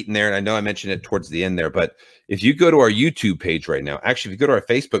had eaten there, and I know I mentioned it towards the end there, but if you go to our YouTube page right now, actually, if you go to our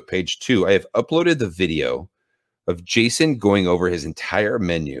Facebook page too, I have uploaded the video of Jason going over his entire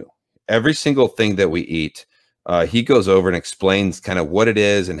menu. Every single thing that we eat, he goes over and explains kind of what it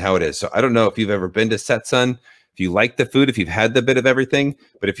is and how it is. So I don't know if you've ever been to Set Sun, if you like the food, if you've had the bit of everything,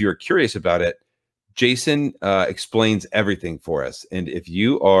 but if you're curious about it, Jason explains everything for us. And if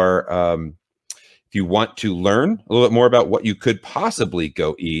you are, if you want to learn a little bit more about what you could possibly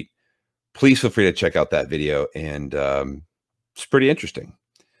go eat, please feel free to check out that video. And it's pretty interesting.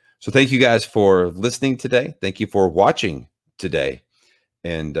 So thank you guys for listening today. Thank you for watching today.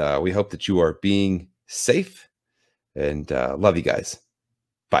 And we hope that you are being safe, and love you guys.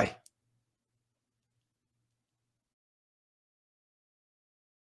 Bye.